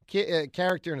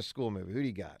 Character in a school movie. Who do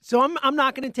you got? So I'm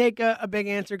not going to take a big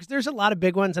answer because there's a lot of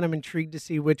big ones, and I'm intrigued to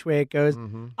see which way it goes.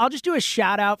 Mm-hmm. I'll just do a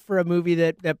shout out for a movie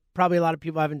that probably a lot of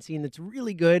people haven't seen that's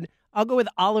really good. I'll go with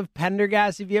Olive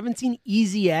Pendergast. If you haven't seen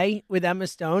Easy A with Emma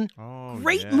Stone,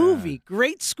 great movie,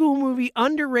 great school movie,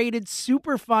 underrated,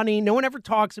 super funny. No one ever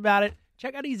talks about it.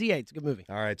 Check out Easy A. It's a good movie.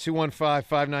 All right,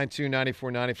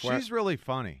 215-592-9494. she's really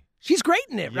funny. She's great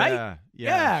in it, right?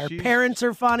 Yeah. Her parents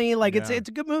are funny. Like it's a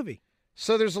good movie.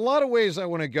 So there's a lot of ways I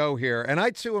want to go here, and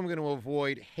I, too, am going to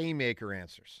avoid haymaker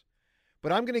answers.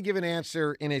 But I'm going to give an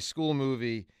answer in a school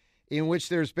movie in which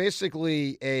there's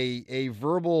basically a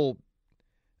verbal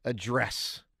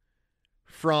address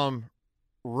from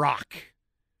Rock.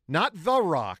 Not The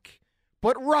Rock,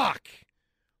 but Rock.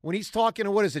 When he's talking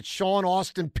to, what is it, Sean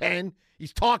Austin Penn?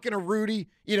 He's talking to Rudy,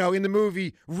 in the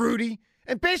movie Rudy,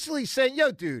 and basically saying,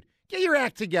 yo, dude, get your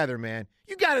act together, man.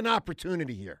 You got an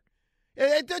opportunity here.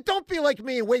 Don't be like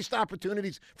me and waste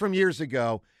opportunities from years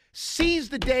ago. Seize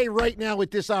the day right now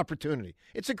with this opportunity.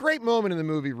 It's a great moment in the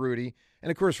movie Rudy. And,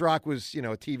 of course, Rock was, a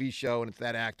TV show, and it's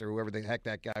that actor, whoever the heck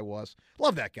that guy was.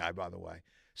 Love that guy, by the way.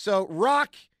 So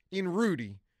Rock in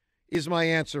Rudy is my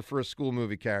answer for a school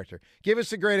movie character. Give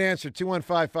us a great answer,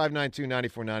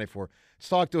 215-592-9494. Let's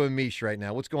talk to Amish right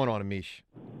now. What's going on, Amish?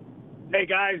 Hey,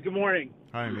 guys. Good morning.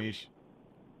 Hi, Amish.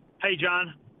 Hey,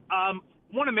 John.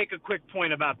 Want to make a quick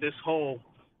point about this whole,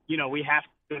 we have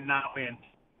to not win.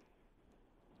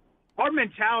 Our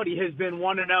mentality has been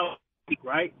 1-0,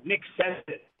 right? Nick says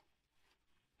it.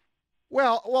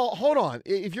 Well, hold on.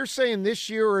 If you're saying this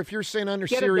year or if you're saying under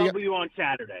Get Syria. a W on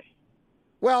Saturday.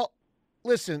 Well,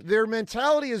 listen, their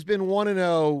mentality has been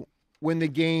 1-0 when the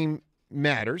game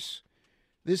matters.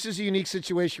 This is a unique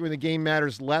situation where the game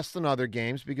matters less than other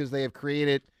games because they have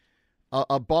created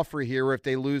a buffer here where if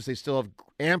they lose, they still have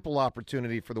ample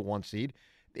opportunity for the 1 seed.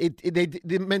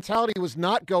 The mentality was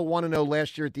not go 1-0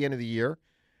 last year at the end of the year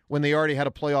when they already had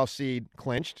a playoff seed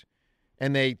clinched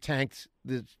and they tanked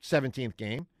the 17th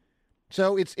game.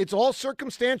 So it's all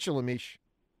circumstantial, Amish.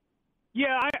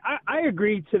 Yeah, I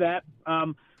agree to that.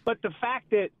 But the fact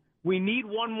that we need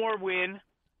one more win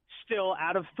still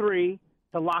out of 3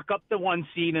 to lock up the 1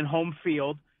 seed in home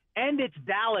field, and it's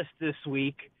Dallas this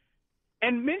week,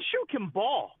 and Minshew can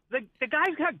ball. The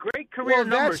guy's got great career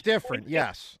numbers. Well, that's different.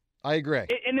 Yes, I agree.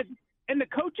 And the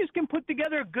coaches can put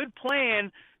together a good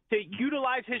plan to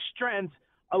utilize his strengths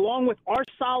along with our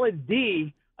solid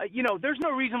D. There's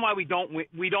no reason why we don't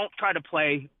try to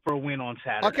play for a win on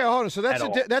Saturday. Okay, hold on. So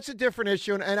that's a different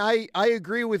issue, and I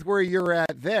agree with where you're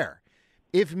at there.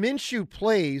 If Minshew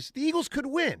plays, the Eagles could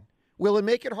win. Will it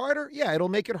make it harder? Yeah, it'll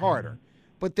make it harder.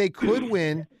 But they could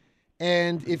win,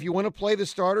 and if you want to play the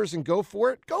starters and go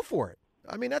for it, go for it.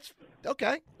 I mean, that's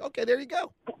okay. Okay, there you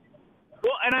go.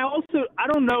 Well, and I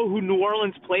don't know who New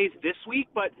Orleans plays this week,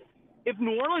 but if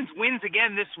New Orleans wins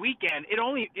again this weekend, it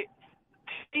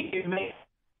may.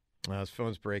 His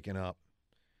phone's breaking up.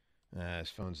 His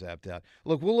phone's zapped out.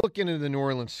 Look, we'll look into the New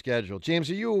Orleans schedule.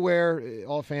 James, are you aware,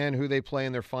 offhand, who they play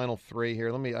in their final 3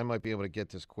 here? I might be able to get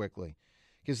this quickly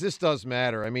because this does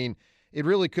matter. I mean, it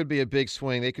really could be a big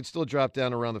swing. They could still drop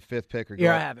down around the 5th pick. Or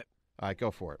Here, I have it. All right, go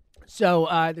for it. So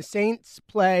the Saints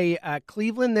play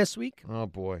Cleveland this week. Oh,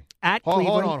 boy. At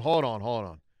Cleveland. Hold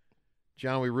on.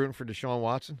 John, we rooting for Deshaun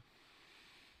Watson?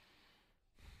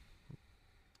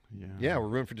 Yeah, we're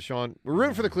rooting for Deshaun. We're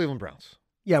rooting for the Cleveland Browns.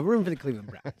 Yeah, we're rooting for the Cleveland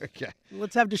Browns. Okay.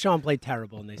 Let's have Deshaun play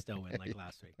terrible and they still win like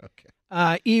last week. Okay.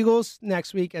 Eagles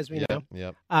next week, as we know.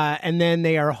 Yep. And then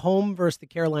they are home versus the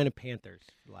Carolina Panthers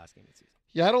for the last game of the season.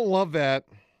 Yeah, I don't love that.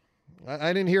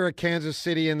 I didn't hear a Kansas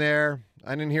City in there.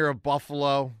 I didn't hear a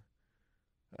Buffalo.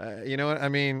 You know what I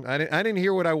mean? I didn't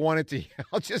hear what I wanted to hear.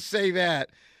 I'll just say that.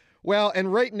 Well,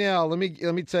 and right now, let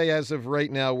me tell you as of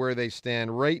right now where they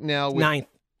stand. Right now, with 9th.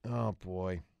 Oh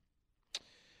boy.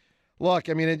 Look,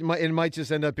 I mean, it might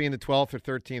just end up being the 12th or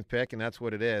 13th pick, and that's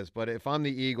what it is. But if I'm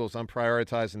the Eagles, I'm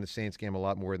prioritizing the Saints game a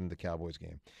lot more than the Cowboys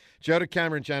game. Joe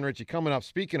DeCamera, John Ritchie, coming up.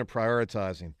 Speaking of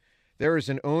prioritizing, there is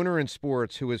an owner in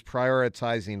sports who is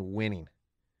prioritizing winning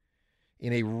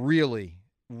in a really,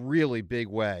 really big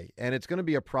way, and it's going to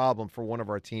be a problem for one of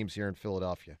our teams here in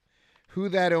Philadelphia. Who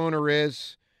that owner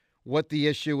is, what the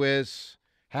issue is,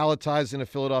 how it ties into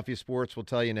Philadelphia sports, we'll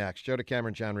tell you next. Joe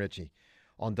DeCamera, John Ritchie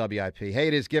on WIP. Hey,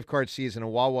 it is gift card season,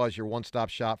 and Wawa is your one-stop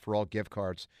shop for all gift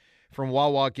cards. from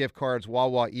Wawa gift cards,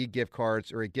 Wawa e-gift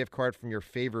cards, or a gift card from your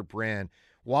favorite brand,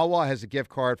 Wawa has a gift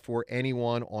card for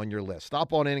anyone on your list.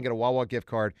 Stop on in and get a Wawa gift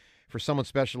card for someone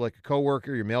special like a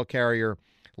coworker, your mail carrier,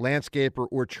 landscaper,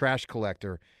 or trash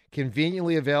collector.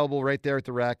 Conveniently available right there at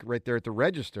the rack, right there at the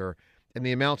register, and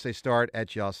the amounts they start at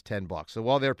just $10. So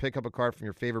while there, pick up a card from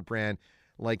your favorite brand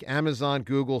like Amazon,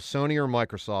 Google, Sony, or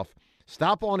Microsoft.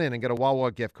 Stop on in and get a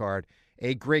Wawa gift card,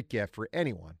 a great gift for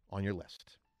anyone on your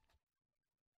list.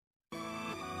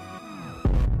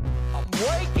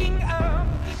 Waking up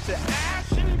to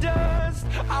ash and dust.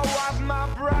 I wipe my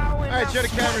brow. All right, Joe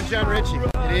DeCamera, John Ritchie.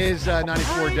 It is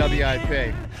 94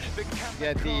 WIP.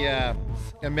 Got the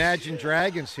Imagine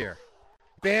Dragons here.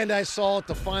 Band I saw at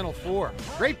the Final Four.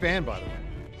 Great band, by the way.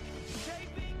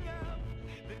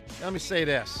 Let me say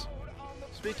this.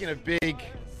 Speaking of big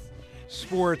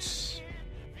sports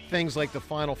things like the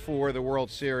Final Four, the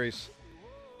World Series,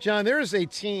 John, there is a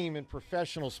team in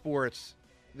professional sports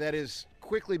that is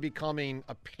quickly becoming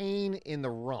a pain in the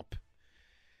rump.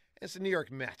 It's the New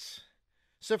York Mets.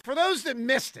 So for those that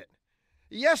missed it,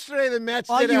 yesterday the Mets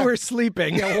while you were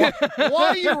sleeping. Yeah,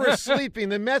 while you were sleeping,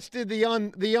 the Mets did the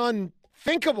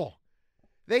unthinkable.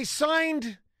 They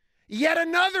signed yet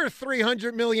another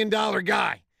 $300 million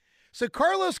guy. So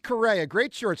Carlos Correa,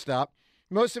 great shortstop,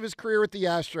 most of his career with the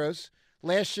Astros.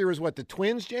 Last year was what, the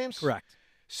Twins, James? Correct.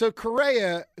 So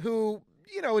Correa, who,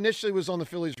 initially was on the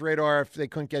Phillies' radar if they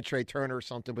couldn't get Trey Turner or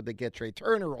something, but they get Trey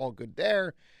Turner, all good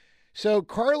there. So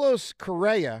Carlos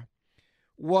Correa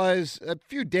was a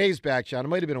few days back, John, it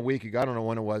might have been a week ago, I don't know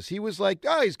when it was, he was like,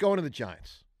 he's going to the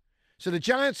Giants. So the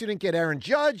Giants, who didn't get Aaron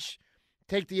Judge,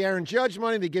 take the Aaron Judge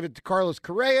money, they give it to Carlos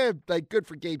Correa, like good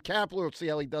for Gabe Kapler, we'll see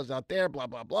how he does out there, blah,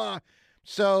 blah, blah.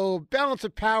 So balance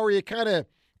of power, you're kind of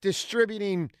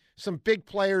distributing some big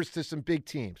players to some big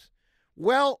teams.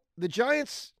 Well, the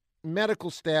Giants' medical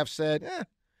staff said,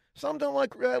 some don't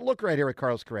look right here at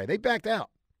Carlos Correa. They backed out.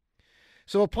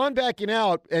 So upon backing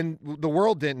out, and the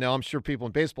world didn't know, I'm sure people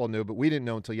in baseball knew, but we didn't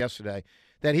know until yesterday,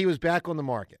 that he was back on the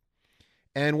market.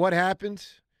 And what happened?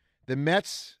 The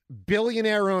Mets'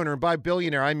 billionaire owner, and by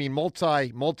billionaire, I mean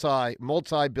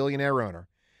multi-billionaire owner,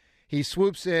 he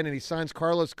swoops in and he signs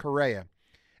Carlos Correa.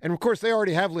 And, of course, they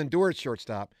already have Lindor at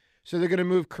shortstop. So they're going to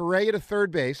move Correa to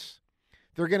third base.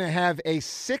 They're going to have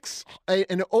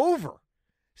an over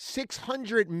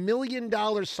 $600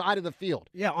 million side of the field.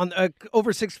 Yeah, on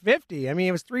over 650. I mean,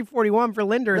 it was 341 for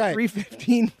Linder, right.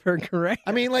 315 for Correa.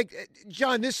 I mean,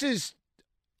 John, this is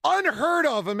unheard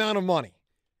of amount of money.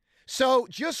 So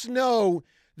just know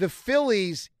the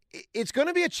Phillies, it's going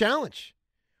to be a challenge.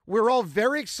 We're all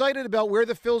very excited about where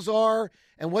the Phils are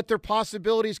and what their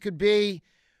possibilities could be.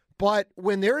 But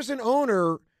when there's an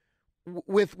owner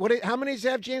with how many does he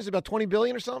have, James? About $20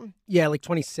 billion or something? Yeah, like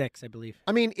 26, I believe.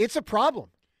 I mean, it's a problem.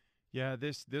 Yeah,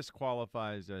 this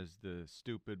qualifies as the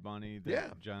stupid money.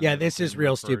 John this is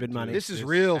real stupid money. This is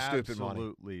real stupid money.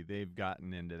 Absolutely, they've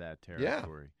gotten into that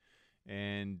territory. Yeah.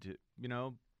 And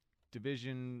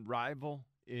division rival.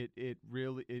 It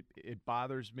really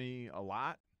bothers me a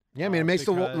lot. Yeah, I mean, it makes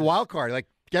the wild card. Like,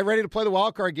 get ready to play the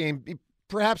wild card game.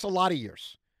 Perhaps a lot of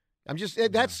years. I'm just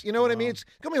that's what I mean. It's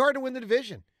gonna be hard to win the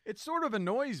division. It sort of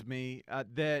annoys me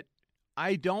that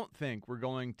I don't think we're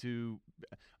going to.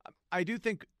 I do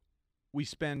think we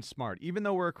spend smart, even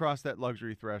though we're across that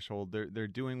luxury threshold. They're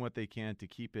doing what they can to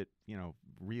keep it,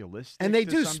 realistic. And they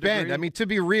to do some spend. degree. I mean, to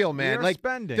be real, man, like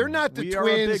spending. They're not the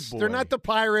Twins. They're not the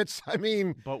Pirates. I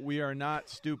mean, but we are not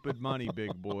stupid money,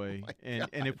 big boy. Oh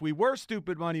and if we were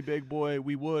stupid money, big boy,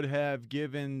 we would have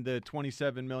given the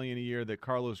 $27 million a year that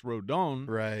Carlos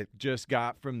Rodon just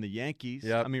got from the Yankees.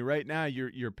 Yep. I mean, right now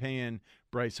you're paying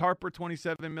Bryce Harper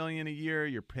 $27 million a year.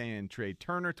 You're paying Trey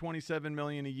Turner $27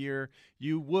 million a year.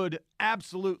 You would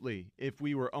absolutely, if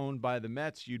we were owned by the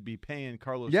Mets, you'd be paying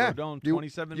Carlos Rodon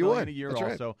 $27 million a year that's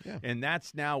also. Right. Yeah. And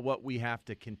that's now what we have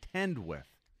to contend with.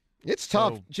 It's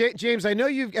tough. James, I know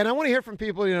and I want to hear from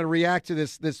people, to react to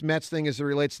this Mets thing as it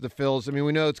relates to the Phils. I mean,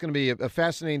 we know it's going to be a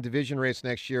fascinating division race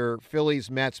next year. Phillies,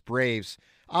 Mets, Braves.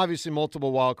 Obviously,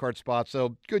 multiple wild card spots,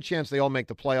 so good chance they all make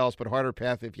the playoffs, but harder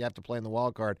path if you have to play in the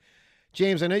wild card.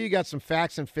 James, I know you got some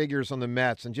facts and figures on the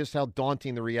Mets and just how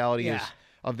daunting the reality is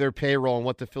of their payroll and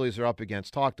what the Phillies are up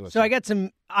against. Talk to us. So I got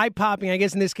some eye-popping, I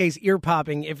guess in this case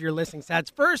ear-popping if you're listening stats.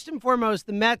 First and foremost,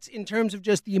 the Mets, in terms of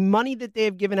just the money that they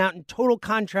have given out in total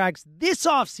contracts this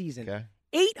offseason,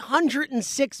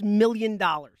 $806 million.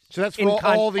 So that's for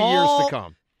all the years to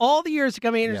come. All the years to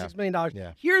come, $806 million.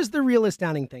 Yeah. Here's the real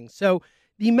astounding thing. So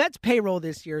the Mets payroll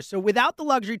this year, so without the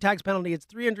luxury tax penalty, it's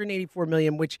 $384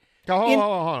 million, which... Hold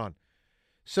on.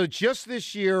 So just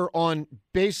this year on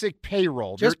basic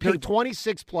payroll, there are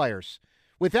 26 players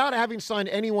without having signed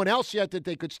anyone else yet that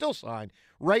they could still sign.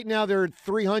 Right now, they're at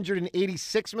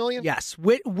 $386 million. Yes,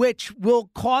 which will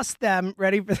cost them,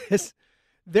 ready for this,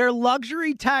 their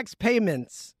luxury tax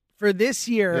payments for this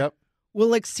year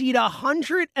will exceed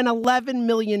 $111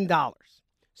 million.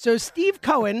 So Steve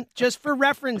Cohen, just for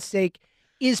reference sake,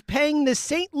 is paying the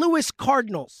St. Louis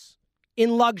Cardinals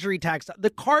in luxury tax. The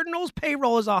Cardinals'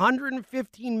 payroll is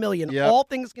 $115 million, all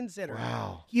things considered.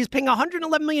 Wow. He is paying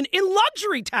 $111 million in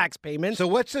luxury tax payments. So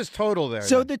what's his total there?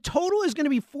 So the total is going to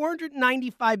be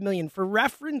 $495 million. For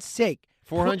reference sake,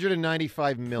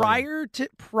 $495 million.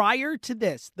 Prior to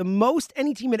this, the most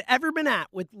any team had ever been at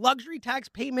with luxury tax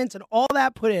payments and all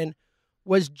that put in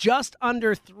was just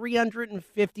under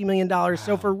 $350 million. Wow.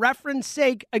 So for reference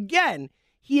sake, again,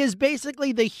 he is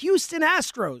basically the Houston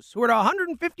Astros, who are at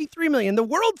 $153 million, the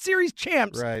World Series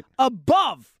champs,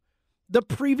 above the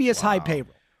previous high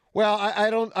payroll. Well, I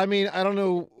don't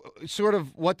know sort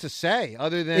of what to say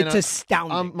other than it's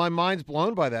astounding. My mind's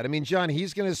blown by that. I mean, John,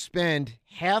 he's going to spend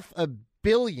 $500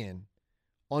 million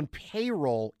on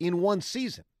payroll in one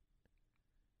season.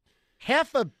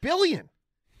 $500 million.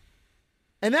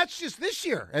 And that's just this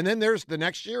year. And then there's the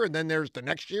next year, and then there's the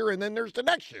next year, and then there's the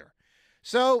next year.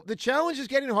 So the challenge is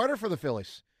getting harder for the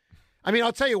Phillies. I mean,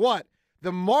 I'll tell you what,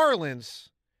 the Marlins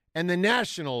and the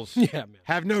Nationals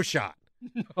have no shot.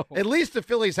 No. At least the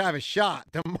Phillies have a shot.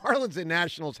 The Marlins and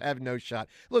Nationals have no shot.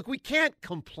 Look, we can't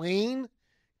complain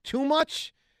too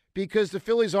much because the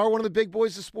Phillies are one of the big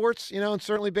boys of sports, and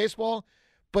certainly baseball,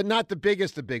 but not the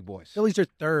biggest of big boys. Phillies are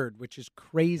third, which is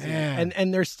crazy.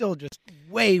 And they're still just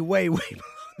way, way, way below.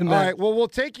 All right, well, we'll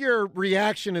take your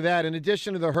reaction to that. In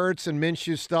addition to the Hurts and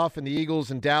Minshew stuff and the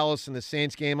Eagles and Dallas and the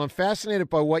Saints game, I'm fascinated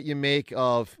by what you make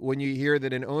of when you hear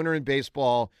that an owner in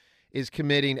baseball is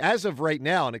committing, as of right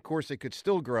now, and of course it could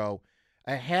still grow,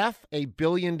 $500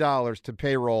 million to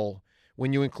payroll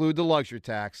when you include the luxury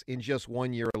tax in just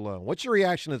 1 year alone. What's your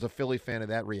reaction as a Philly fan of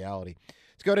that reality?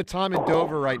 Let's go to Tom in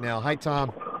Dover right now. Hi,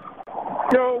 Tom.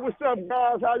 Yo, what's up,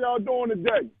 guys? How y'all doing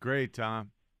today? Great, Tom.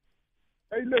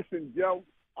 Hey, listen, Joe.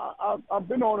 I've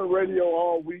been on the radio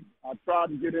all week. I tried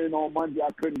to get in on Monday.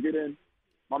 I couldn't get in.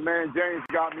 My man James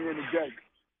got me in today.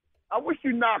 I wish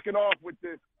you knock it off with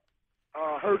this.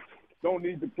 Hurts don't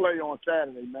need to play on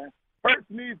Saturday, man. Hurts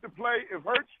needs to play. If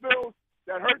Hurts feels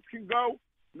that Hurts can go,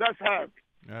 let's have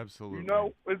it. Absolutely.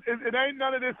 It ain't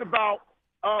none of this about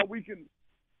we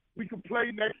can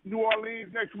play next New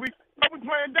Orleans next week. No, we're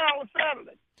playing Dallas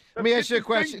Saturday. Let me ask you a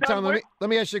question, Tom. Let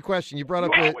me ask you a question. You brought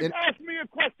up you always ask me a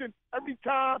question every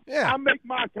time. Yeah. I make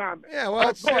my comment. Yeah, well,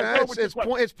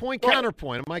 it's point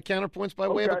counterpoint. My counterpoint's by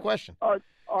way of a question. All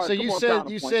right, so you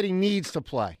said he needs to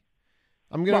play.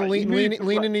 I'm going to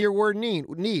lean into your word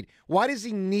need. Why does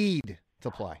he need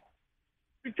to play?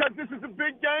 Because this is a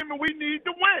big game and we need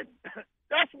to win.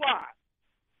 That's why.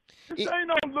 This ain't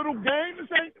no little game.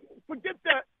 Forget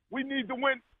that. We need to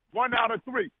win 1 out of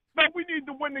 3. No, we need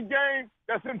to win the game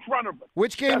that's in front of us.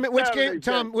 Which game,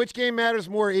 Tom? Which game matters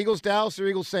more, Eagles Dallas or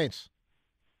Eagles Saints?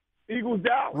 Eagles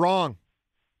Dallas. Wrong.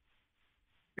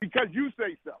 Because you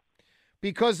say so.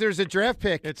 Because there's a draft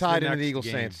pick tied into the Eagles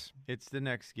Saints. It's the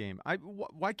next game.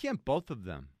 Why can't both of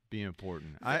them be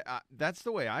important? That's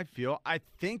the way I feel. I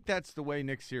think that's the way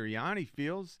Nick Sirianni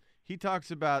feels. He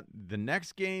talks about the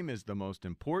next game is the most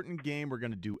important game. We're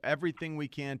going to do everything we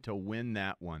can to win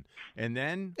that one. And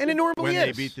then it normally when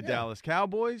they beat the Dallas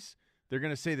Cowboys, they're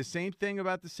going to say the same thing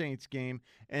about the Saints game.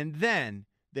 And then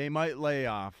they might lay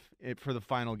off it for the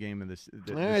final game of this.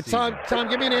 All right, Tom,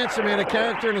 give me an answer, man. A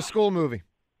character in a school movie.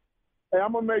 Hey,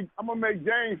 I'm gonna make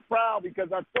James proud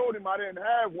because I told him I didn't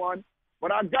have one, but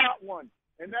I got one.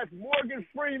 And that's Morgan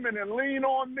Freeman and Lean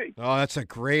on Me. Oh, that's a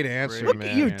great answer, Look man.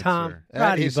 at you, Tom.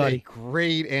 That is a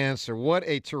great answer. What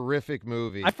a terrific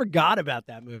movie. I forgot about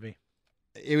that movie.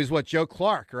 It was Joe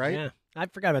Clark, right? Yeah, I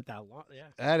forgot about that a lot. Yeah.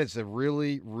 That is a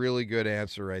really, really good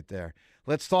answer right there.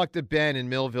 Let's talk to Ben in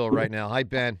Millville right now. Hi,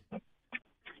 Ben.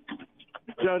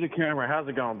 Joe DeCamera, how's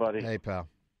it going, buddy? Hey, pal.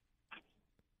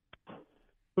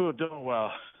 Ooh, doing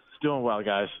well. Doing well,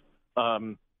 guys.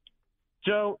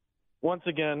 Joe, once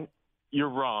again, you're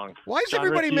wrong. Why is John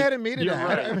everybody Ritchie, mad at me today?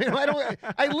 Right. I mean,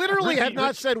 I literally have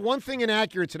not said one thing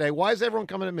inaccurate today. Why is everyone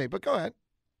coming at me? But go ahead.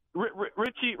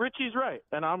 Richie's right,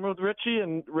 and I'm with Richie,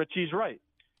 and Richie's right.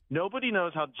 Nobody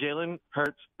knows how Jalen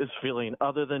Hurts is feeling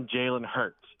other than Jalen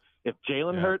Hurts. If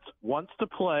Jalen Hurts wants to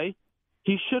play,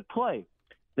 he should play.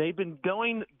 They've been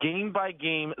going game by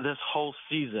game this whole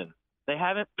season. They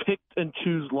haven't picked and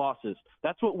choose losses.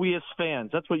 That's what we as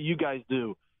fans, that's what you guys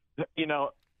do.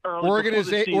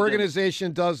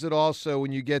 Organization does it also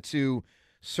when you get to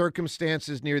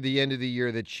circumstances near the end of the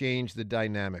year that change the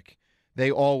dynamic. They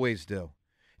always do.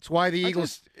 It's why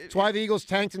the Eagles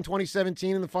tanked in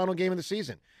 2017 in the final game of the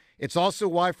season. It's also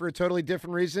why, for a totally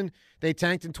different reason, they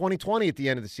tanked in 2020 at the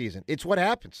end of the season. It's what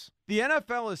happens. The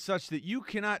NFL is such that you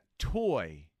cannot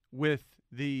toy with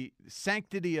the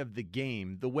sanctity of the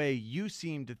game the way you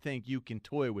seem to think you can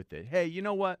toy with it. Hey, you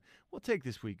know what? We'll take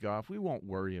this week off. We won't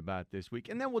worry about this week,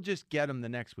 and then we'll just get them the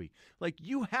next week. Like,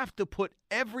 you have to put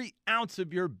every ounce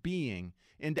of your being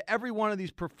into every one of these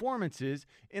performances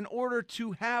in order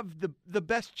to have the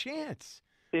best chance.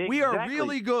 Exactly. We are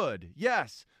really good,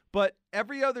 yes, but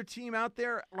every other team out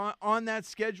there on that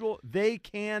schedule, they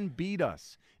can beat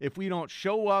us if we don't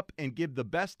show up and give the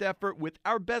best effort with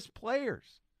our best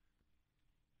players.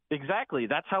 Exactly.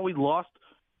 That's how we lost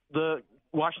the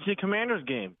Washington Commanders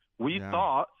game. We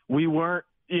thought we weren't,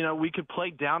 we could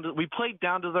play we played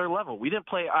down to their level. We didn't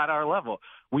play at our level.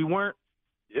 We weren't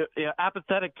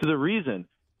apathetic to the reason.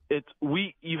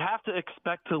 You have to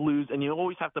expect to lose, and you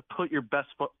always have to put your best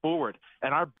foot forward.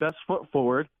 And our best foot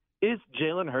forward is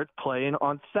Jalen Hurts playing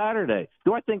on Saturday.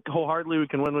 Do I think wholeheartedly we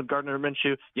can win with Gardner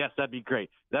Minshew? Yes, that'd be great.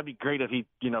 That'd be great if he,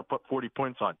 put 40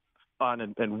 points on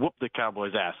and whoop the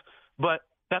Cowboys' ass. But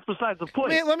that's besides the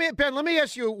point. Ben, let me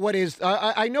ask you what is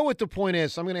I know what the point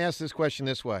is. So I'm going to ask this question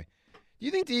this way. Do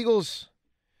you think the Eagles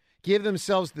give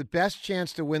themselves the best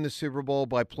chance to win the Super Bowl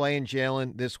by playing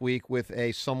Jalen this week with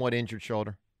a somewhat injured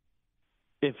shoulder?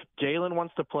 If Jalen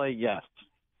wants to play, yes.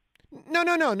 No,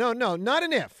 not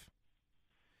an if.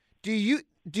 Do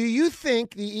you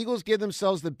think the Eagles give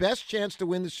themselves the best chance to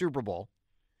win the Super Bowl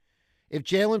if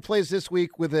Jalen plays this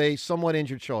week with a somewhat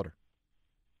injured shoulder?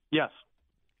 Yes.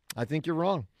 I think you're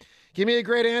wrong. Give me a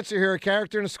great answer here, a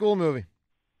character in a school movie.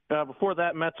 Before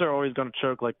that, Mets are always going to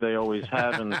choke like they always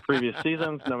have in the previous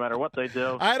seasons, no matter what they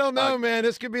do. I don't know, man.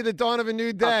 This could be the dawn of a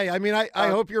new day. I mean, I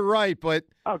hope you're right, but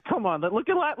come on, look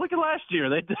at last year.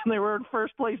 They were in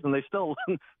first place and they still,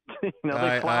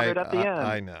 they clouded at the end.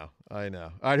 I know.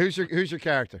 All right, who's your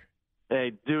character?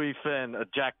 Hey, Dewey Finn,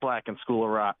 Jack Black in School of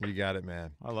Rock. You got it,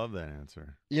 man. I love that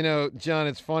answer. John,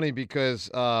 it's funny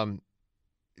because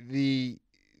the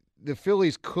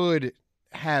Phillies could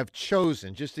have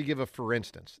chosen, just to give a for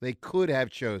instance, they could have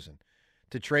chosen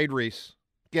to trade Reese,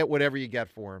 get whatever you get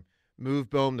for him, move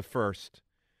Bohm to first,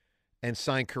 and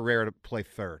sign Carrera to play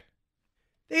third.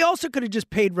 They also could have just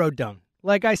paid Rodon.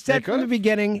 Like I said from the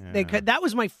beginning, they could. That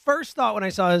was my first thought when I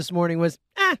saw it this morning was,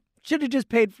 should have just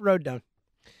paid for Rodon.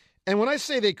 And when I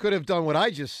say they could have done what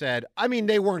I just said, I mean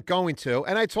they weren't going to.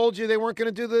 And I told you they weren't going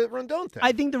to do the Rodon thing.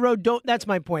 I think the Rodon, that's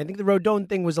my point. I think the Rodon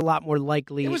thing was a lot more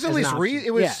likely. It was at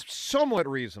least somewhat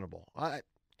reasonable.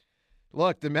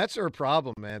 Look, the Mets are a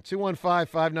problem, man.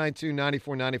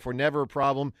 215-592-9494. Never a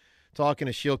problem talking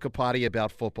to Sheil Kapadia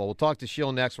about football. We'll talk to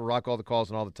Sheil next. We'll rock all the calls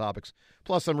and all the topics.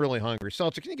 Plus, I'm really hungry.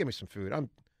 Seltzer, can you give me some food?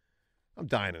 I'm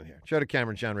dying in here. Joe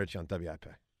DeCamera, John Rich on WIP.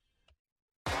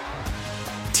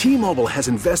 T-Mobile has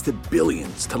invested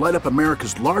billions to light up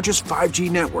America's largest 5G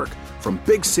network, from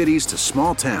big cities to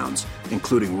small towns,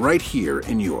 including right here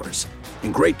in yours.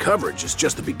 And great coverage is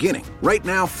just the beginning. Right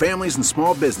now, families and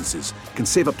small businesses can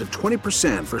save up to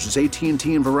 20% versus AT&T and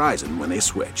Verizon when they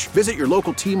switch. Visit your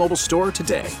local T-Mobile store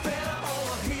today.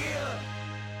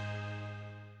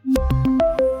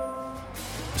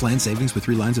 Plan savings with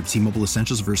 3 lines of T-Mobile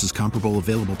Essentials versus comparable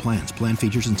available plans. Plan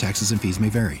features and taxes and fees may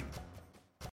vary.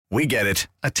 We get it.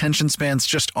 Attention spans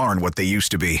just aren't what they used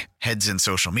to be. Heads in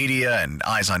social media and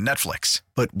eyes on Netflix.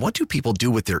 But what do people do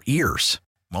with their ears?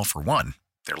 Well, for one,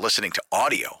 they're listening to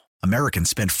audio. Americans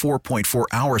spend 4.4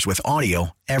 hours with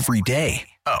audio every day.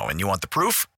 Oh, and you want the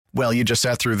proof? Well, you just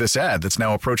sat through this ad that's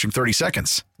now approaching 30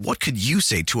 seconds. What could you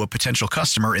say to a potential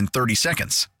customer in 30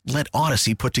 seconds? Let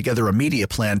Odyssey put together a media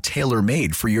plan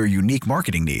tailor-made for your unique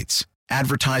marketing needs.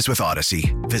 Advertise with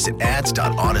Odyssey. Visit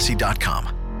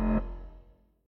ads.odyssey.com.